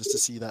impressive just to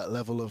see that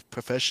level of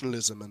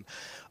professionalism and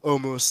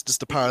almost just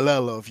the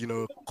parallel of,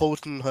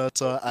 Colton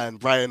Herta and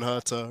Bryan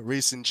Herta,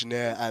 race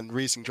engineer and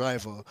racing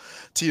driver,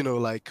 to,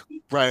 like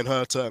Bryan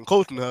Herta and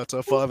Colton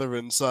Herta, father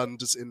and son,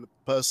 just in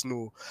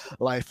personal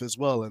life as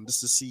well. And just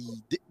to see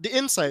the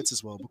insights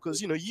as well,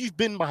 because, you've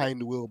been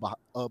behind the wheel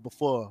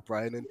before,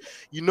 Bryan, and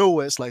you know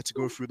what it's like to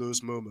go through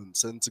those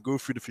moments and to go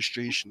through the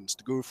frustrations,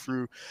 to go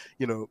through,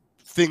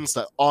 things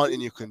that aren't in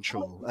your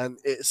control. And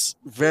it's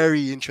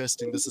very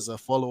interesting, this is a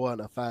follower and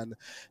a fan,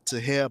 to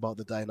hear about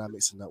the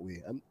dynamics in that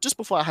way. And just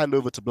before I hand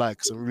over to Black,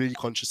 because I'm really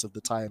conscious of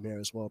the time here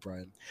as well,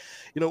 Bryan,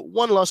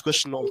 one last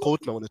question on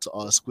Colton I wanted to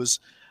ask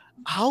was,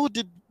 how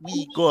did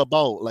we go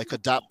about like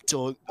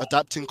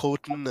adapting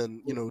Colton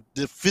and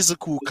the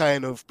physical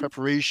kind of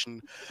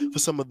preparation for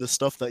some of the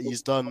stuff that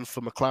he's done for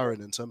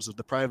McLaren in terms of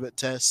the private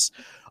tests?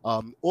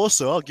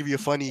 Also, I'll give you a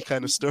funny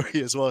kind of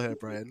story as well here,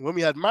 Brian. When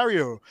we had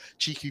Mario,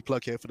 cheeky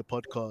plug here for the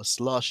podcast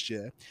last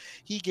year,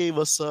 he gave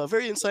us a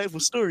very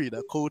insightful story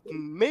that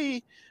Colton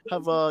may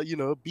have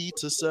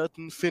beat a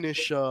certain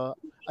Finnish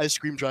ice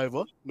cream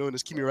driver known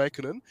as Kimi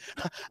Räikkönen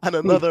and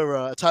another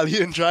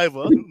Italian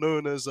driver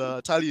known as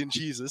Italian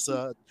Jesus,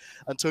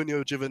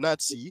 Antonio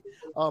Giovinazzi,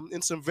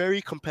 in some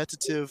very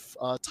competitive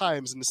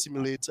times in the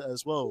simulator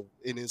as well,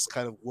 in his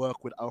kind of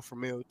work with Alfa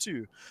Romeo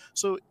too.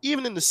 So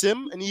even in the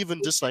sim and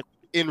even just like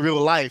in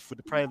real life with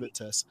the private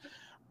test,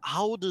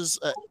 how does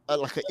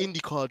like an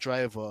IndyCar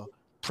driver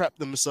prep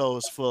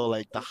themselves for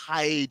like the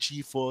high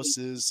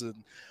G-forces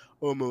and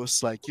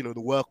almost like, the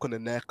work on the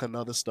neck and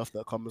other stuff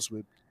that comes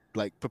with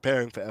like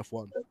preparing for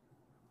F1?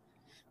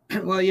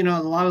 Well, a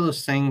lot of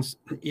those things,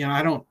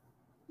 I don't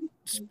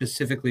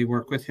specifically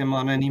work with him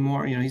on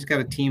anymore. He's got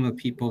a team of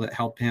people that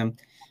help him.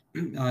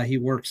 He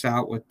works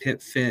out with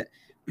Pit Fit.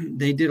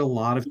 They did a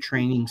lot of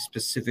training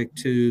specific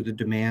to the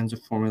demands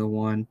of Formula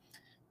One,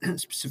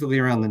 specifically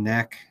around the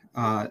neck.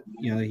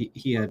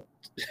 He had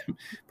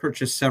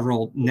purchased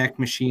several neck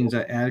machines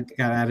that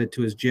got added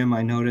to his gym,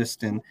 I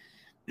noticed. And,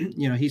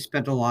 he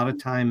spent a lot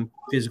of time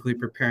physically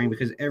preparing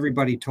because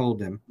everybody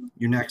told him,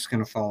 your neck's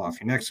going to fall off.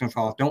 Your neck's going to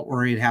fall off. Don't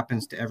worry. It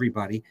happens to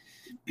everybody.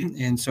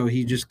 And so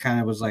he just kind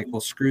of was like, well,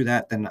 screw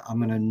that. Then I'm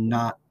going to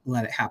not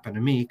let it happen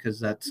to me because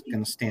that's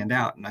going to stand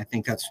out. And I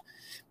think that's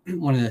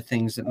one of the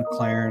things that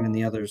McLaren and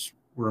the others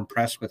were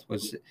impressed with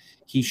was that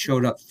he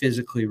showed up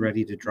physically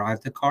ready to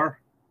drive the car.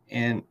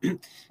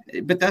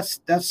 But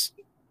that's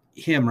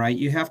him, right?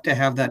 You have to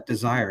have that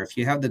desire. If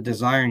you have the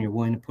desire and you're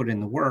willing to put in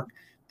the work,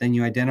 then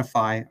you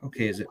identify,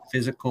 okay, is it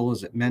physical?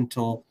 Is it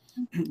mental?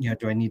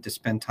 Do I need to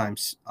spend time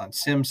on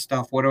sim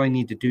stuff? What do I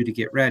need to do to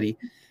get ready?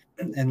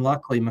 And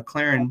luckily,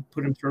 McLaren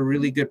put him through a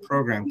really good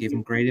program, gave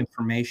him great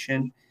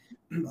information.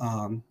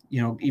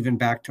 Even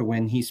back to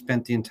when he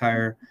spent the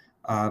entire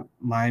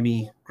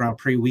Miami Grand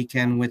Prix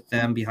weekend with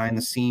them behind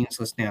the scenes,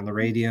 listening on the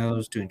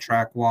radios, doing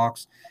track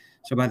walks.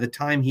 So by the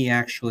time he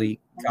actually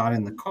got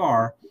in the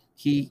car,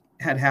 he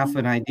had half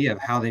an idea of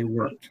how they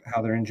worked,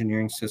 how their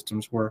engineering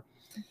systems were.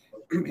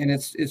 And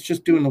it's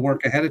just doing the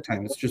work ahead of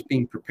time. It's just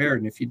being prepared.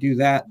 And if you do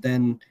that,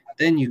 then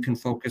you can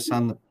focus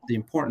on the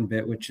important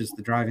bit, which is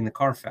the driving the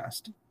car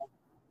fast.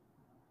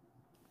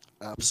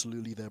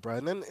 Absolutely there,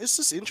 Brian. And it's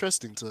just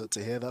interesting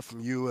to hear that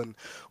from you, and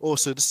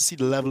also just to see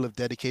the level of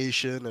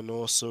dedication and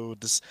also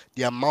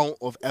the amount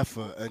of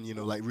effort and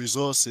like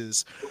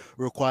resources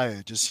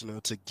required just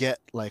to get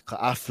like an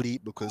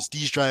athlete, because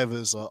these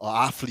drivers are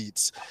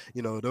athletes.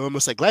 They're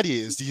almost like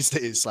gladiators these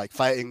days, like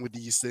fighting with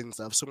these things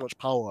that have so much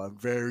power and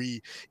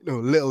very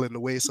little in the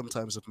way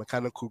sometimes of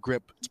mechanical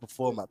grip to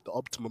perform at the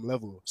optimum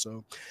level.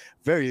 So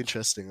very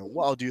interesting. And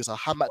what I'll do is I'll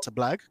hand back to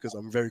Blag because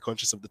I'm very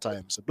conscious of the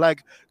time. So Blag,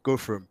 go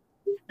for him.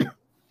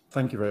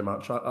 Thank you very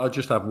much. I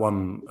just have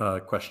one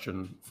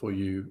question for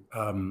you,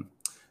 and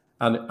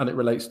it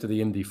relates to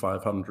the Indy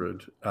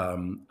 500.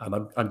 And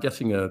I'm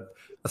getting a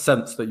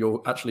sense that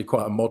you're actually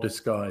quite a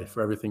modest guy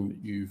for everything that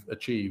you've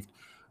achieved,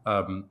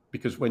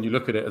 because when you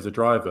look at it as a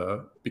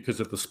driver, because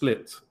of the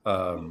split,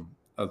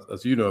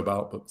 as you know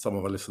about, but some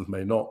of our listeners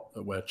may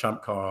not, where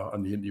Champ Car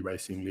and the Indy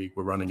Racing League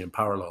were running in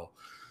parallel,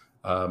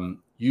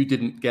 you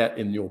didn't get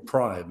in your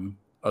prime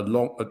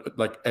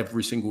like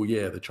every single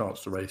year the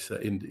chance to race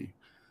at Indy.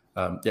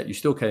 Yet you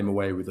still came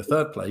away with a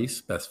third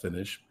place, best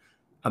finish.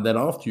 And then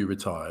after you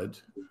retired,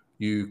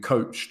 you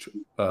coached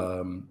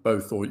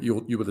both, or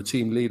you were the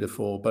team leader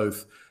for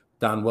both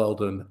Dan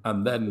Weldon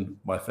and then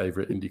my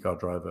favorite IndyCar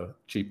driver,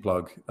 cheap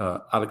plug,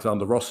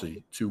 Alexander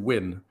Rossi, to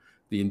win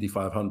the Indy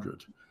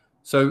 500.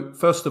 So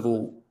first of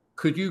all,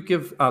 could you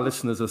give our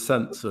listeners a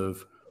sense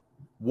of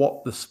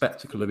what the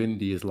spectacle of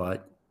Indy is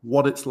like,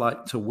 what it's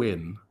like to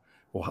win,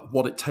 or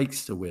what it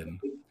takes to win,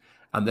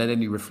 and then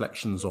any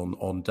reflections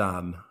on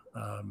Dan,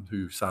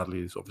 who sadly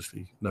is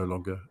obviously no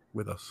longer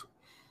with us?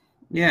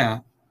 Yeah.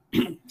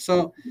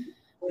 So,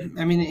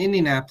 I mean,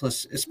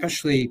 Indianapolis,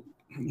 especially,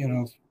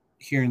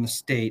 here in the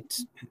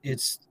States,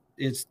 it's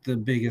the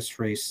biggest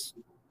race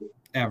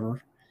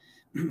ever.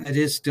 It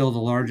is still the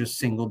largest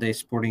single-day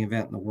sporting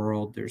event in the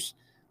world. There's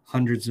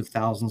hundreds of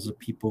thousands of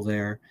people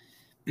there.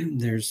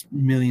 There's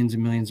millions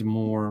and millions of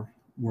more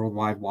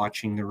worldwide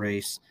watching the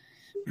race.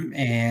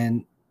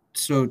 And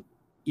so,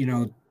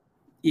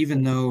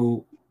 even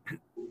though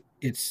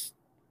it's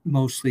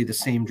mostly the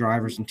same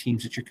drivers and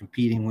teams that you're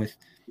competing with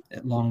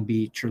at Long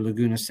Beach or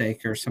Laguna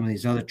Seca or some of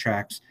these other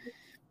tracks,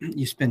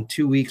 you spend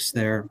 2 weeks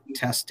there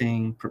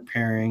testing,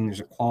 preparing. There's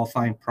a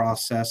qualifying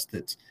process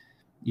that's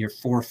your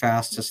 4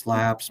 fastest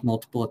laps,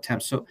 multiple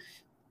attempts. So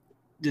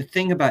the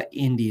thing about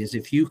Indy is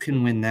if you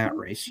can win that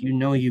race,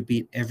 you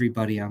beat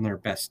everybody on their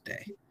best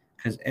day,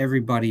 because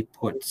everybody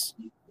puts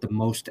the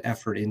most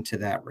effort into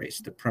that race,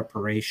 the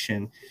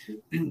preparation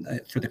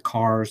for the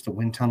cars, the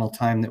wind tunnel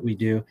time that we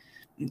do.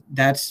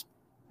 That's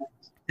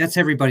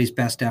everybody's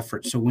best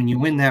effort. So when you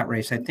win that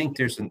race, I think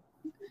there's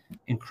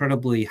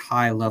incredibly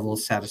high level of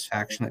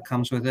satisfaction that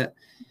comes with it.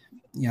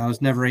 I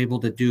was never able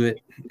to do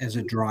it as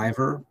a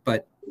driver,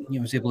 but I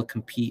was able to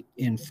compete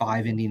in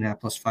 5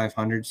 Indianapolis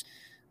 500s.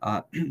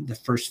 The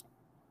first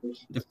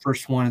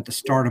one at the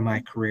start of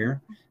my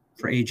career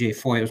for AJ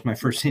Foyt was my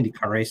first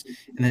IndyCar race,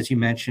 and as you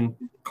mentioned,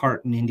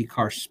 CART and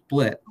IndyCar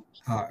split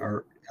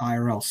or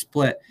IRL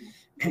split,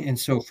 and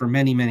so for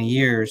many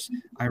years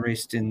I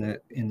raced in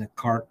the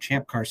CART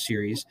Champ Car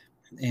series,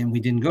 and we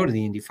didn't go to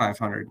the Indy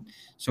 500.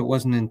 So it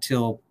wasn't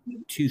until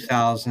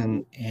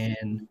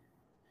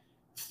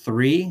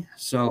 2003,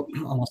 so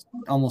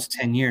almost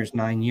 10 years,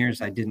 9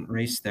 years, I didn't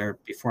race there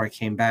before I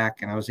came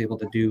back, and I was able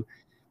to do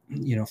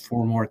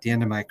 4 more at the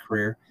end of my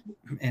career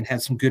and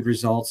had some good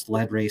results,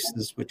 led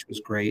races, which was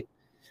great.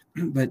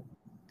 But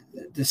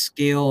the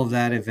scale of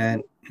that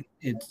event,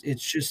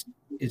 it's just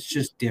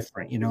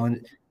different,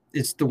 and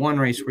it's the one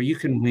race where you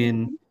can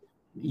win,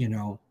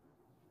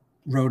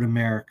 Road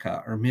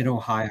America or Mid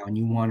Ohio and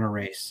you won a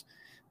race.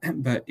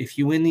 But if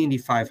you win the Indy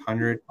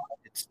 500,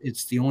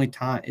 it's the only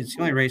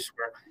race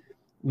where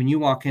when you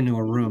walk into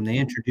a room, they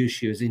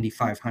introduce you as Indy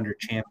 500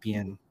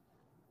 champion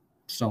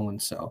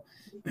so-and-so.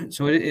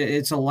 So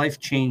it's a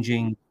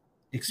life-changing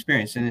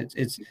experience, and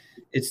it's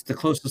the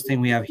closest thing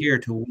we have here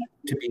to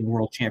being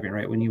world champion,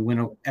 right? When you win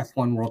a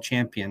F1 world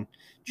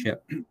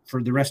championship,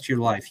 for the rest of your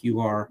life, you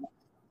are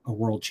a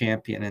world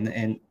champion,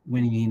 and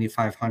winning the Indy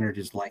 500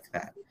 is like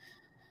that.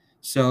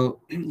 So,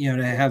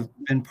 to have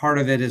been part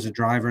of it as a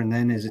driver and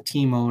then as a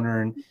team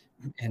owner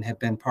and have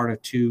been part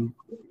of 2,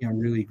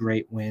 really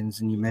great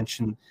wins. And you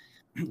mentioned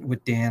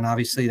with Dan,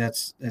 obviously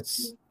that's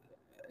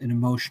an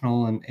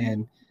emotional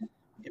and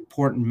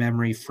important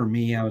memory for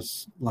me. I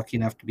was lucky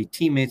enough to be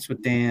teammates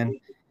with Dan,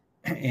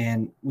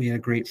 and we had a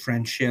great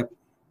friendship,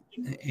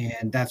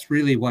 and that's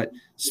really what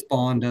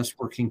spawned us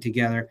working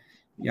together.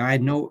 I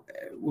know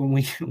when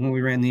we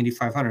ran the Indy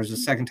 500, it was the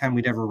second time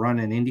we'd ever run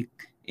an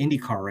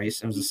IndyCar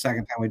race. It was the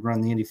second time we'd run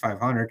the Indy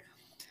 500,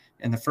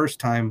 and the first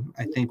time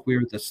I think we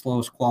were the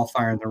slowest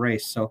qualifier in the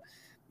race. So,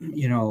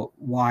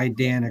 why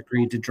Dan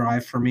agreed to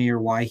drive for me or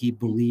why he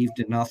believed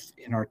enough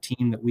in our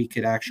team that we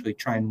could actually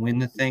try and win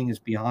the thing is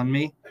beyond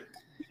me.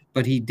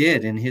 But he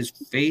did, and his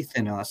faith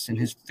in us and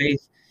his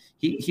faith,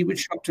 he would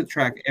show up to the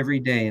track every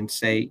day and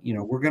say,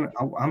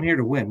 I'm here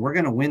to win. We're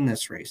going to win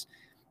this race.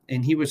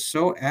 And he was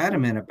so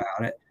adamant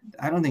about it.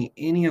 I don't think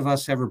any of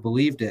us ever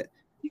believed it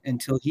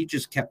until he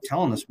just kept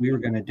telling us we were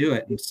going to do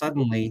it. And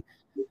suddenly,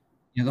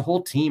 the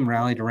whole team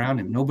rallied around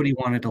him. Nobody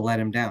wanted to let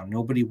him down.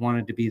 Nobody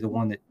wanted to be the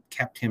one that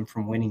kept him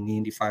from winning the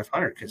Indy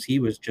 500 because he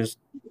was just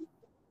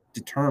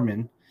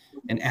determined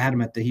and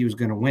adamant that he was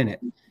going to win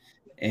it.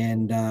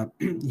 And,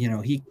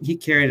 he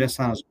carried us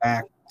on his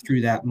back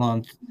through that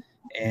month,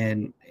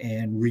 and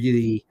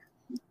really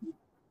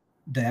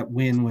that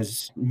win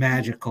was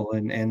magical.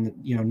 And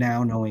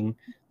now knowing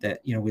that,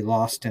 we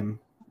lost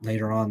him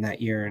later on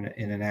that year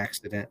in an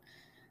accident,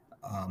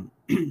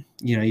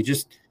 you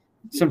just,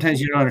 sometimes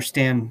you don't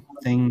understand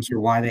things or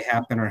why they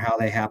happen or how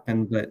they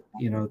happen. But,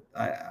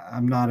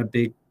 I'm not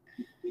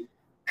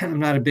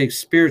a big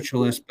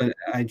spiritualist, but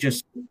I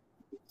just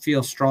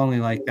feel strongly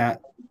like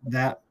that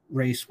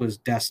race was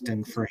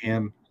destined for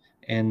him,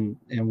 and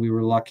we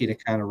were lucky to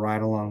kind of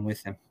ride along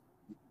with him.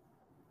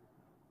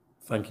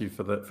 Thank you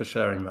for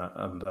sharing that,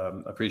 and I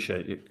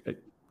appreciate it.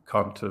 It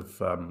can't have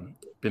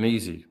been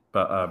easy,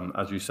 but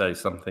as you say,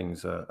 some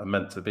things are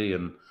meant to be,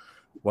 and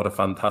what a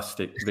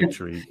fantastic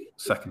victory,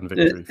 second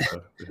victory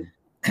for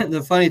him.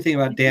 The funny thing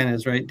about Dan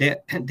is, right,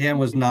 Dan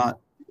was not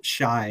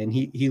shy, and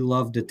he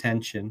loved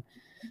attention.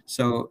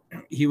 So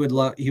he would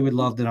love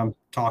that I'm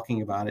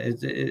talking about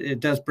it. It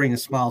does bring a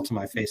smile to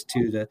my face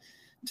too,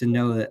 to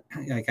know that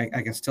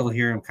I can still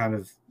hear him, kind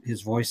of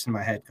his voice in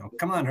my head going,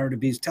 "Come on,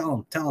 Herta,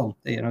 tell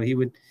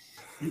him."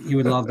 He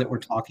would love that we're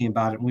talking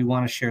about it. And we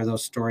want to share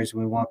those stories,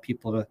 and we want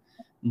people to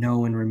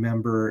know and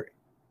remember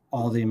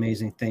all the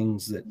amazing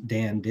things that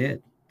Dan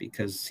did,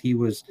 because he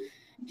was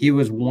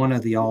one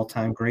of the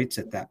all-time greats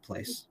at that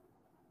place.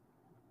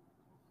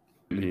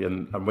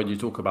 And when you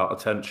talk about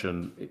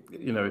attention,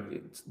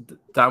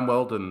 Dan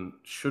Wheldon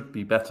should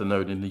be better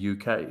known in the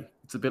UK.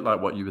 It's a bit like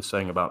what you were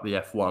saying about the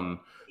F1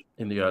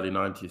 in the early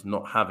 90s,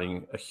 not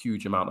having a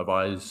huge amount of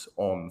eyes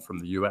on from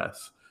the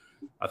US.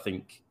 I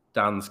think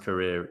Dan's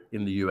career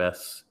in the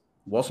US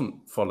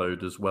wasn't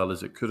followed as well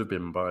as it could have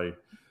been by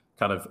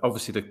kind of,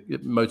 obviously the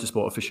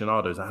motorsport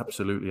aficionados are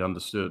absolutely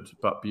understood.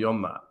 But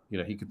beyond that,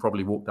 he could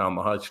probably walk down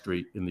the high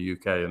street in the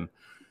UK and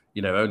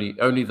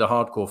only the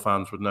hardcore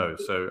fans would know.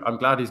 So I'm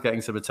glad he's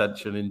getting some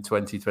attention in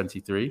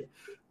 2023,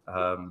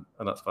 and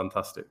that's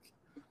fantastic.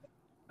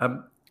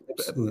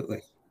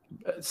 Absolutely.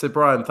 So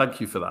Bryan, thank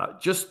you for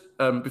that. Just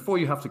before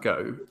you have to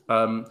go,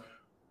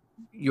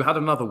 you had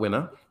another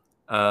winner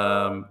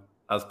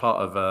as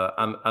part of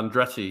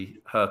Andretti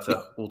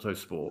Herta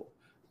Autosport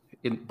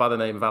by the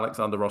name of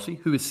Alexander Rossi,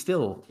 who is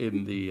still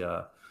in the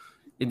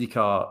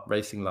IndyCar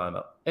racing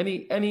lineup.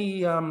 Any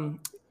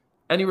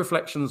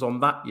reflections on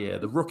that year,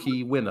 the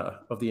rookie winner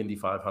of the Indy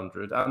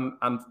 500,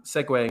 and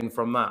segueing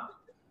from that,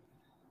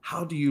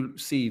 how do you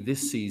see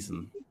this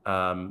season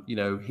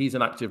He's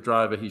an active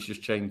driver. He's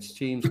just changed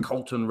teams.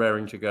 Colton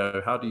raring to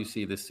go. How do you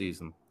see this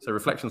season? So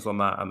reflections on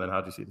that, and then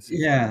how do you see the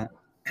season? Yeah,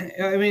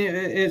 I mean,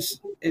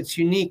 it's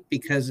unique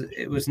because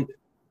it was an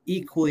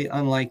equally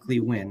unlikely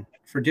win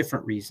for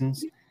different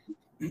reasons.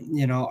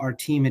 Our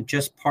team had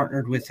just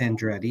partnered with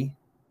Andretti,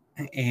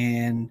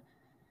 and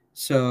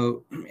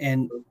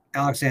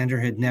Alexander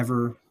had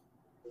never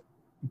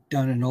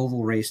done an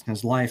oval race in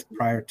his life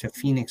prior to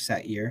Phoenix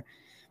that year.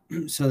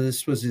 So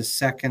this was his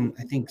second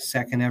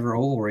ever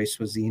oval race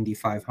was the Indy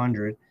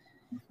 500,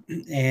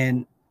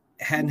 and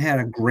hadn't had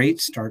a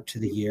great start to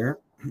the year.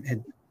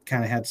 Had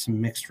kind of had some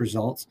mixed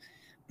results,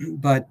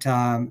 but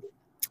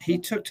he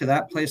took to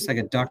that place like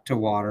a duck to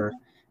water.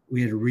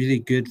 We had a really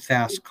good,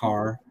 fast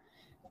car,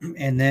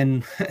 and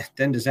then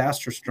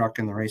disaster struck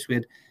in the race. We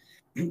had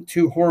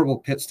 2 horrible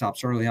pit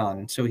stops early on,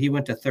 and so he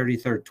went to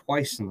 33rd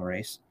twice in the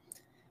race.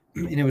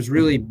 And it was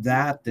really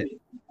that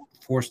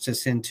forced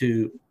us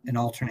into an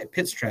alternate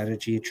pit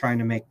strategy, trying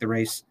to make the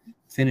race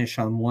finish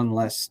on one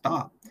less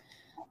stop.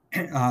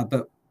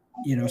 But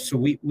so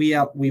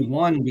we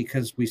won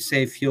because we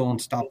saved fuel and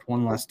stopped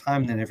one less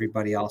time than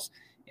everybody else.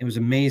 It was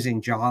an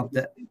amazing job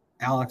that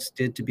Alex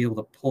did to be able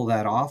to pull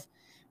that off.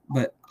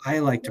 But I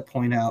like to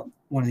point out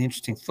one of the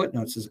interesting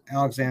footnotes is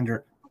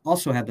Alexander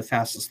also had the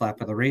fastest lap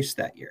of the race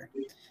that year.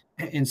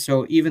 And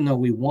so even though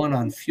we won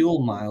on fuel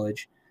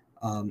mileage,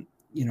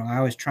 I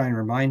always try and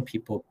remind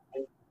people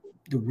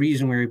the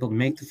reason we were able to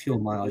make the fuel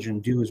mileage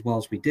and do as well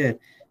as we did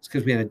is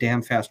because we had a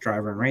damn fast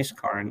driver and race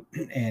car,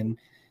 and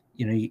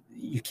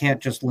you can't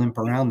just limp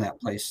around that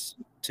place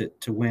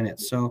to win it.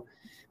 So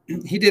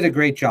he did a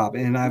great job,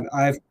 and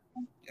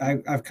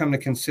I've come to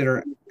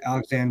consider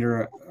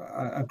Alexander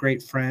a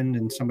great friend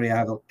and somebody I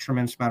have a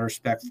tremendous amount of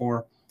respect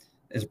for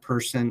as a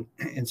person,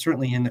 and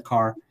certainly in the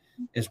car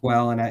as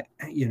well. And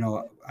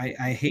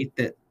I hate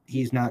that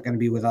he's not going to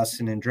be with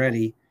us in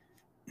Andretti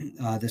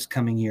this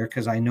coming year,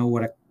 because I know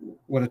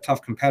what a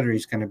tough competitor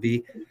he's going to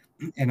be,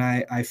 and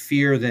I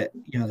fear that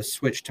the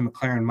switch to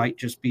McLaren might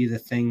just be the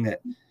thing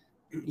that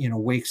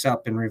wakes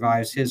up and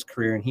revives his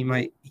career, and he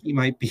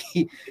might be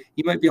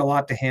a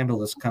lot to handle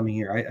this coming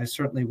year. I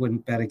certainly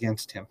wouldn't bet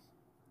against him.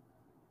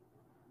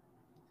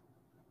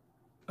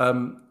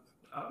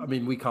 I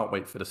mean, we can't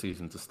wait for the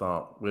season to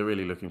start. We're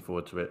really looking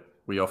forward to it.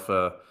 We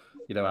offer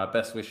our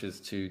best wishes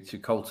to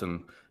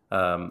Colton,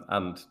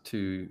 and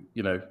to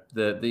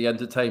the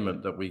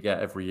entertainment that we get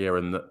every year,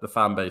 and the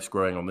fan base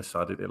growing on this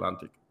side of the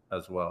Atlantic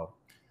as well.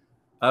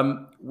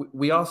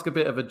 We ask a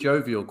bit of a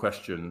jovial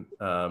question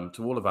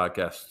to all of our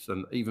guests,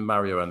 and even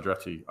Mario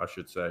Andretti, I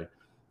should say.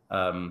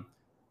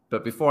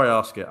 But before I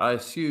ask it, I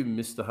assume,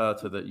 Mr.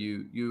 Herta, that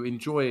you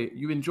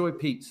enjoy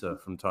pizza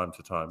from time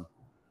to time.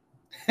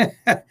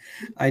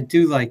 I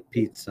do like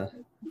pizza.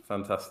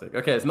 Fantastic.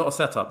 Okay, it's not a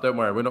setup. Don't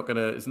worry. We're not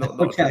gonna. It's not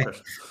okay. A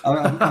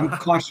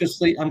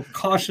question. I'm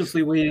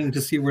cautiously waiting to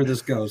see where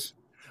this goes.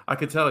 I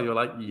could tell you're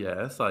like,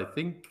 yes, I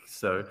think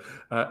so.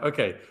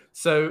 Okay.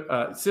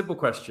 So, simple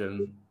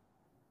question: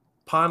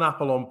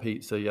 pineapple on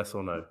pizza, yes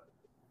or no?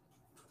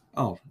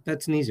 Oh,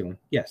 that's an easy one.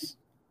 Yes.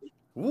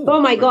 Ooh,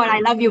 oh my God, I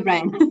love you,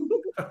 Bryan.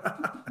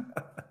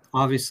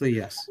 Obviously,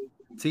 yes.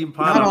 Team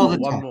pineapple. Not all the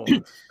one time. More.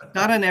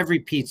 Not on every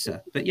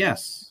pizza, but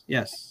yes.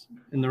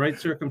 In the right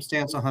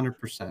circumstance,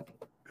 100%.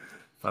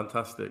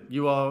 Fantastic.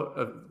 You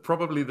are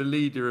probably the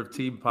leader of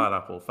Team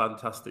Pineapple.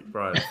 Fantastic,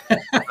 Bryan.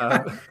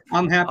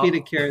 I'm happy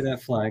to carry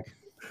that flag.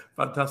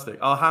 Fantastic.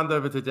 I'll hand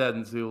over to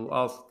Jens, who will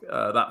ask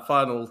that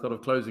final sort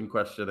of closing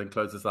question and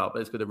close us out.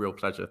 But it's been a real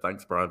pleasure.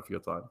 Thanks, Bryan, for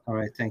your time. All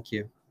right. Thank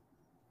you.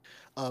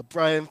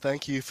 Bryan,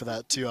 thank you for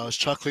that too. I was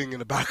chuckling in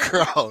the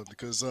background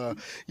because,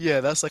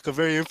 that's like a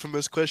very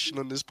infamous question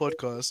on this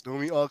podcast. When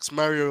we asked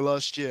Mario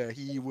last year,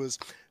 he was,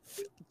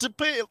 to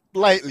put it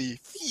lightly,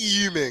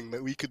 fuming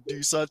that we could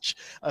do such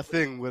a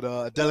thing with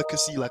a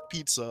delicacy like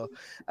pizza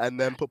and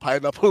then put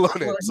pineapple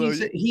on it. Well,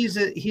 so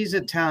he's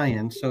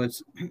Italian, so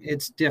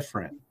it's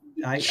different.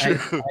 I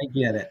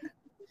get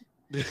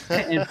it.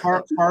 And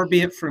far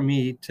be it from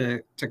me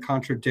to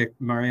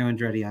contradict Mario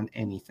Andretti on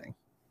anything.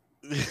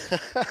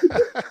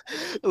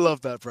 I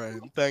love that,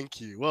 Bryan. Thank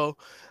you. Well,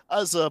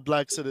 as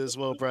Black said as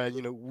well,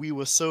 Bryan, we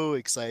were so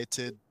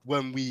excited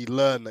when we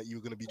learned that you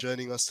were going to be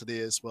joining us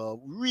today as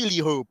well. Really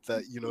hope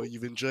that,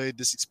 you've enjoyed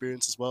this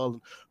experience as well.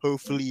 And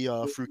hopefully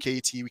through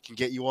Katie, we can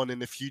get you on in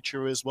the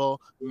future as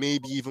well,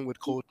 maybe even with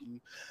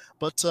Colton.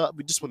 But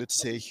we just wanted to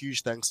say a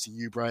huge thanks to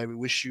you, Bryan. We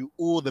wish you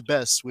all the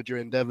best with your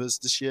endeavors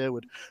this year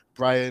with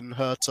Bryan,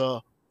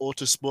 Herta,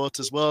 Autosport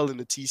as well, in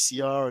the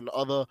TCR and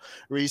other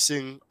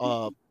racing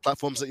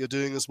platforms that you're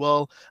doing as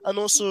well, and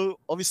also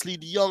obviously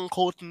the young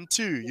Colton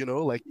too,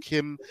 like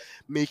him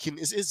making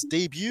his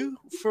debut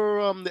for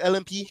the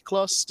LMP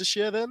class this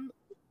year then.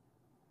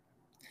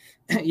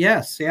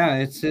 Yes, yeah,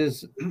 it's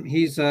his.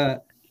 He's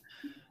so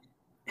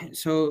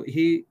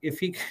if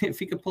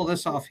he could pull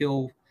this off,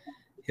 he'll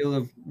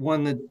have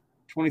won the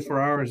 24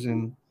 hours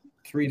in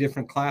 3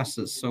 different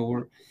classes.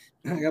 So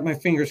I got my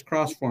fingers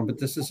crossed for him, but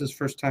this is his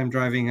first time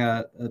driving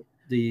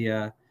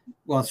the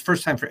well, it's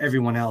first time for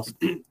everyone else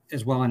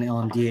as well in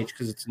LMDH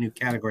because it's a new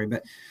category,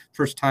 but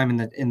first time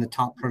in the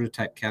top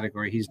prototype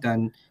category. He's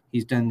done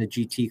the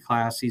GT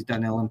class, he's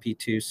done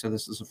LMP2, so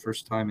this is the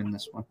first time in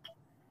this one.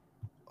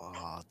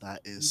 Oh,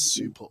 that is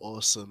super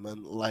awesome.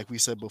 And like we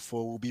said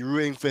before, we'll be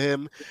rooting for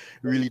him.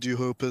 Really do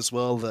hope as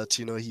well that,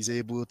 he's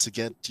able to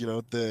get,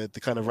 the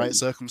kind of right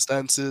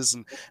circumstances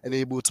and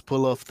able to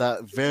pull off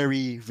that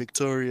very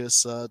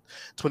victorious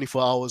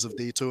 24 hours of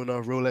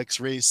Daytona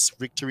Rolex race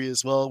victory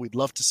as well. We'd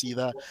love to see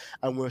that.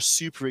 And we're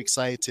super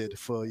excited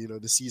for,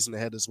 the season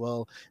ahead as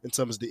well in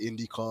terms of the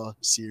IndyCar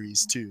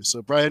series too.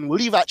 So Bryan, we'll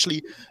leave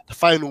actually the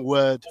final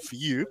word for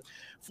you.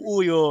 For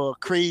all your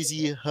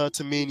crazy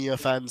Herta Mania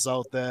fans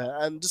out there,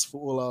 and just for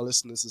all our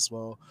listeners as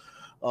well,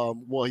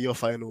 what are your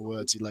final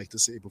words you'd like to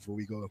say before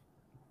we go?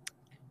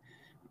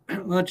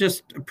 Well,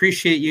 just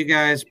appreciate you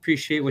guys.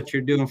 Appreciate what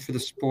you're doing for the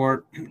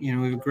sport. We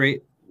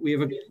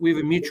have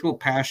a mutual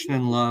passion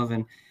and love,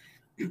 and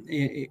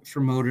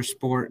for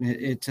motorsport, and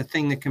it's a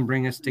thing that can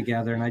bring us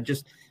together.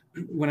 And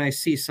when I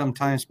see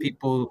sometimes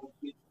people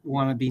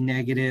want to be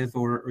negative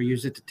or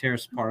use it to tear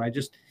us apart, I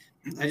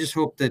just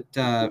hope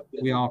that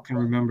we all can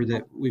remember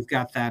that we've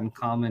got that in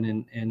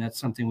common, and that's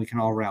something we can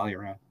all rally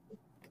around.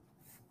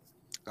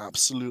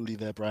 Absolutely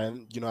there,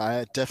 Bryan.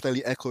 I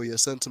definitely echo your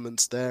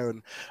sentiments there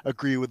and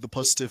agree with the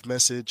positive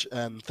message.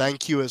 And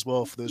thank you as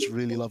well for those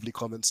really lovely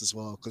comments as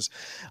well. Because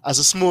as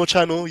a small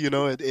channel,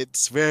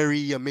 it's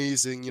very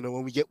amazing,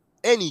 when we get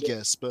any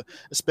guest, but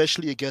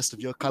especially a guest of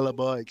your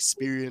caliber,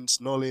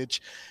 experience,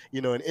 knowledge,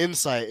 and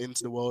insight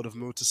into the world of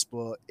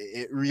motorsport.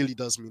 It really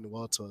does mean the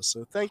world to us.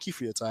 So thank you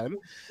for your time.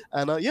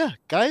 And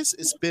guys,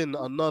 it's been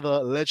another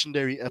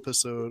legendary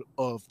episode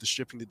of the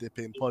Stripping the Dip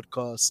In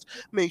podcast.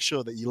 Make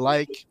sure that you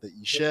like, that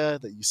you share,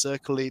 that you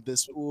circulate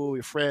this with all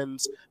your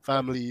friends,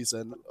 families,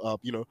 and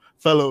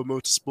fellow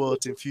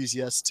motorsport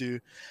enthusiasts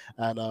too.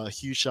 And a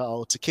huge shout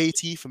out to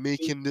Katie for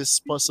making this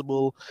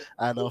possible,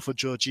 and for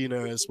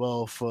Georgina as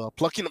well for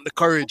plucking up the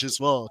courage as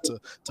well to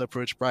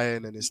approach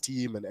Bryan and his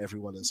team and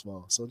everyone as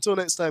well. So until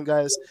next time,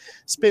 guys,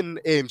 it's been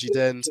AMG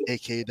Dens,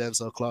 aka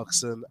Denzel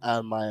Clarkson,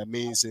 and my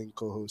amazing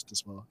co-host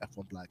as well,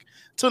 F1 Black.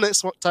 Till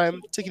next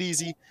time, take it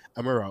easy,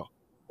 and we're out.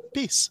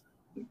 Peace.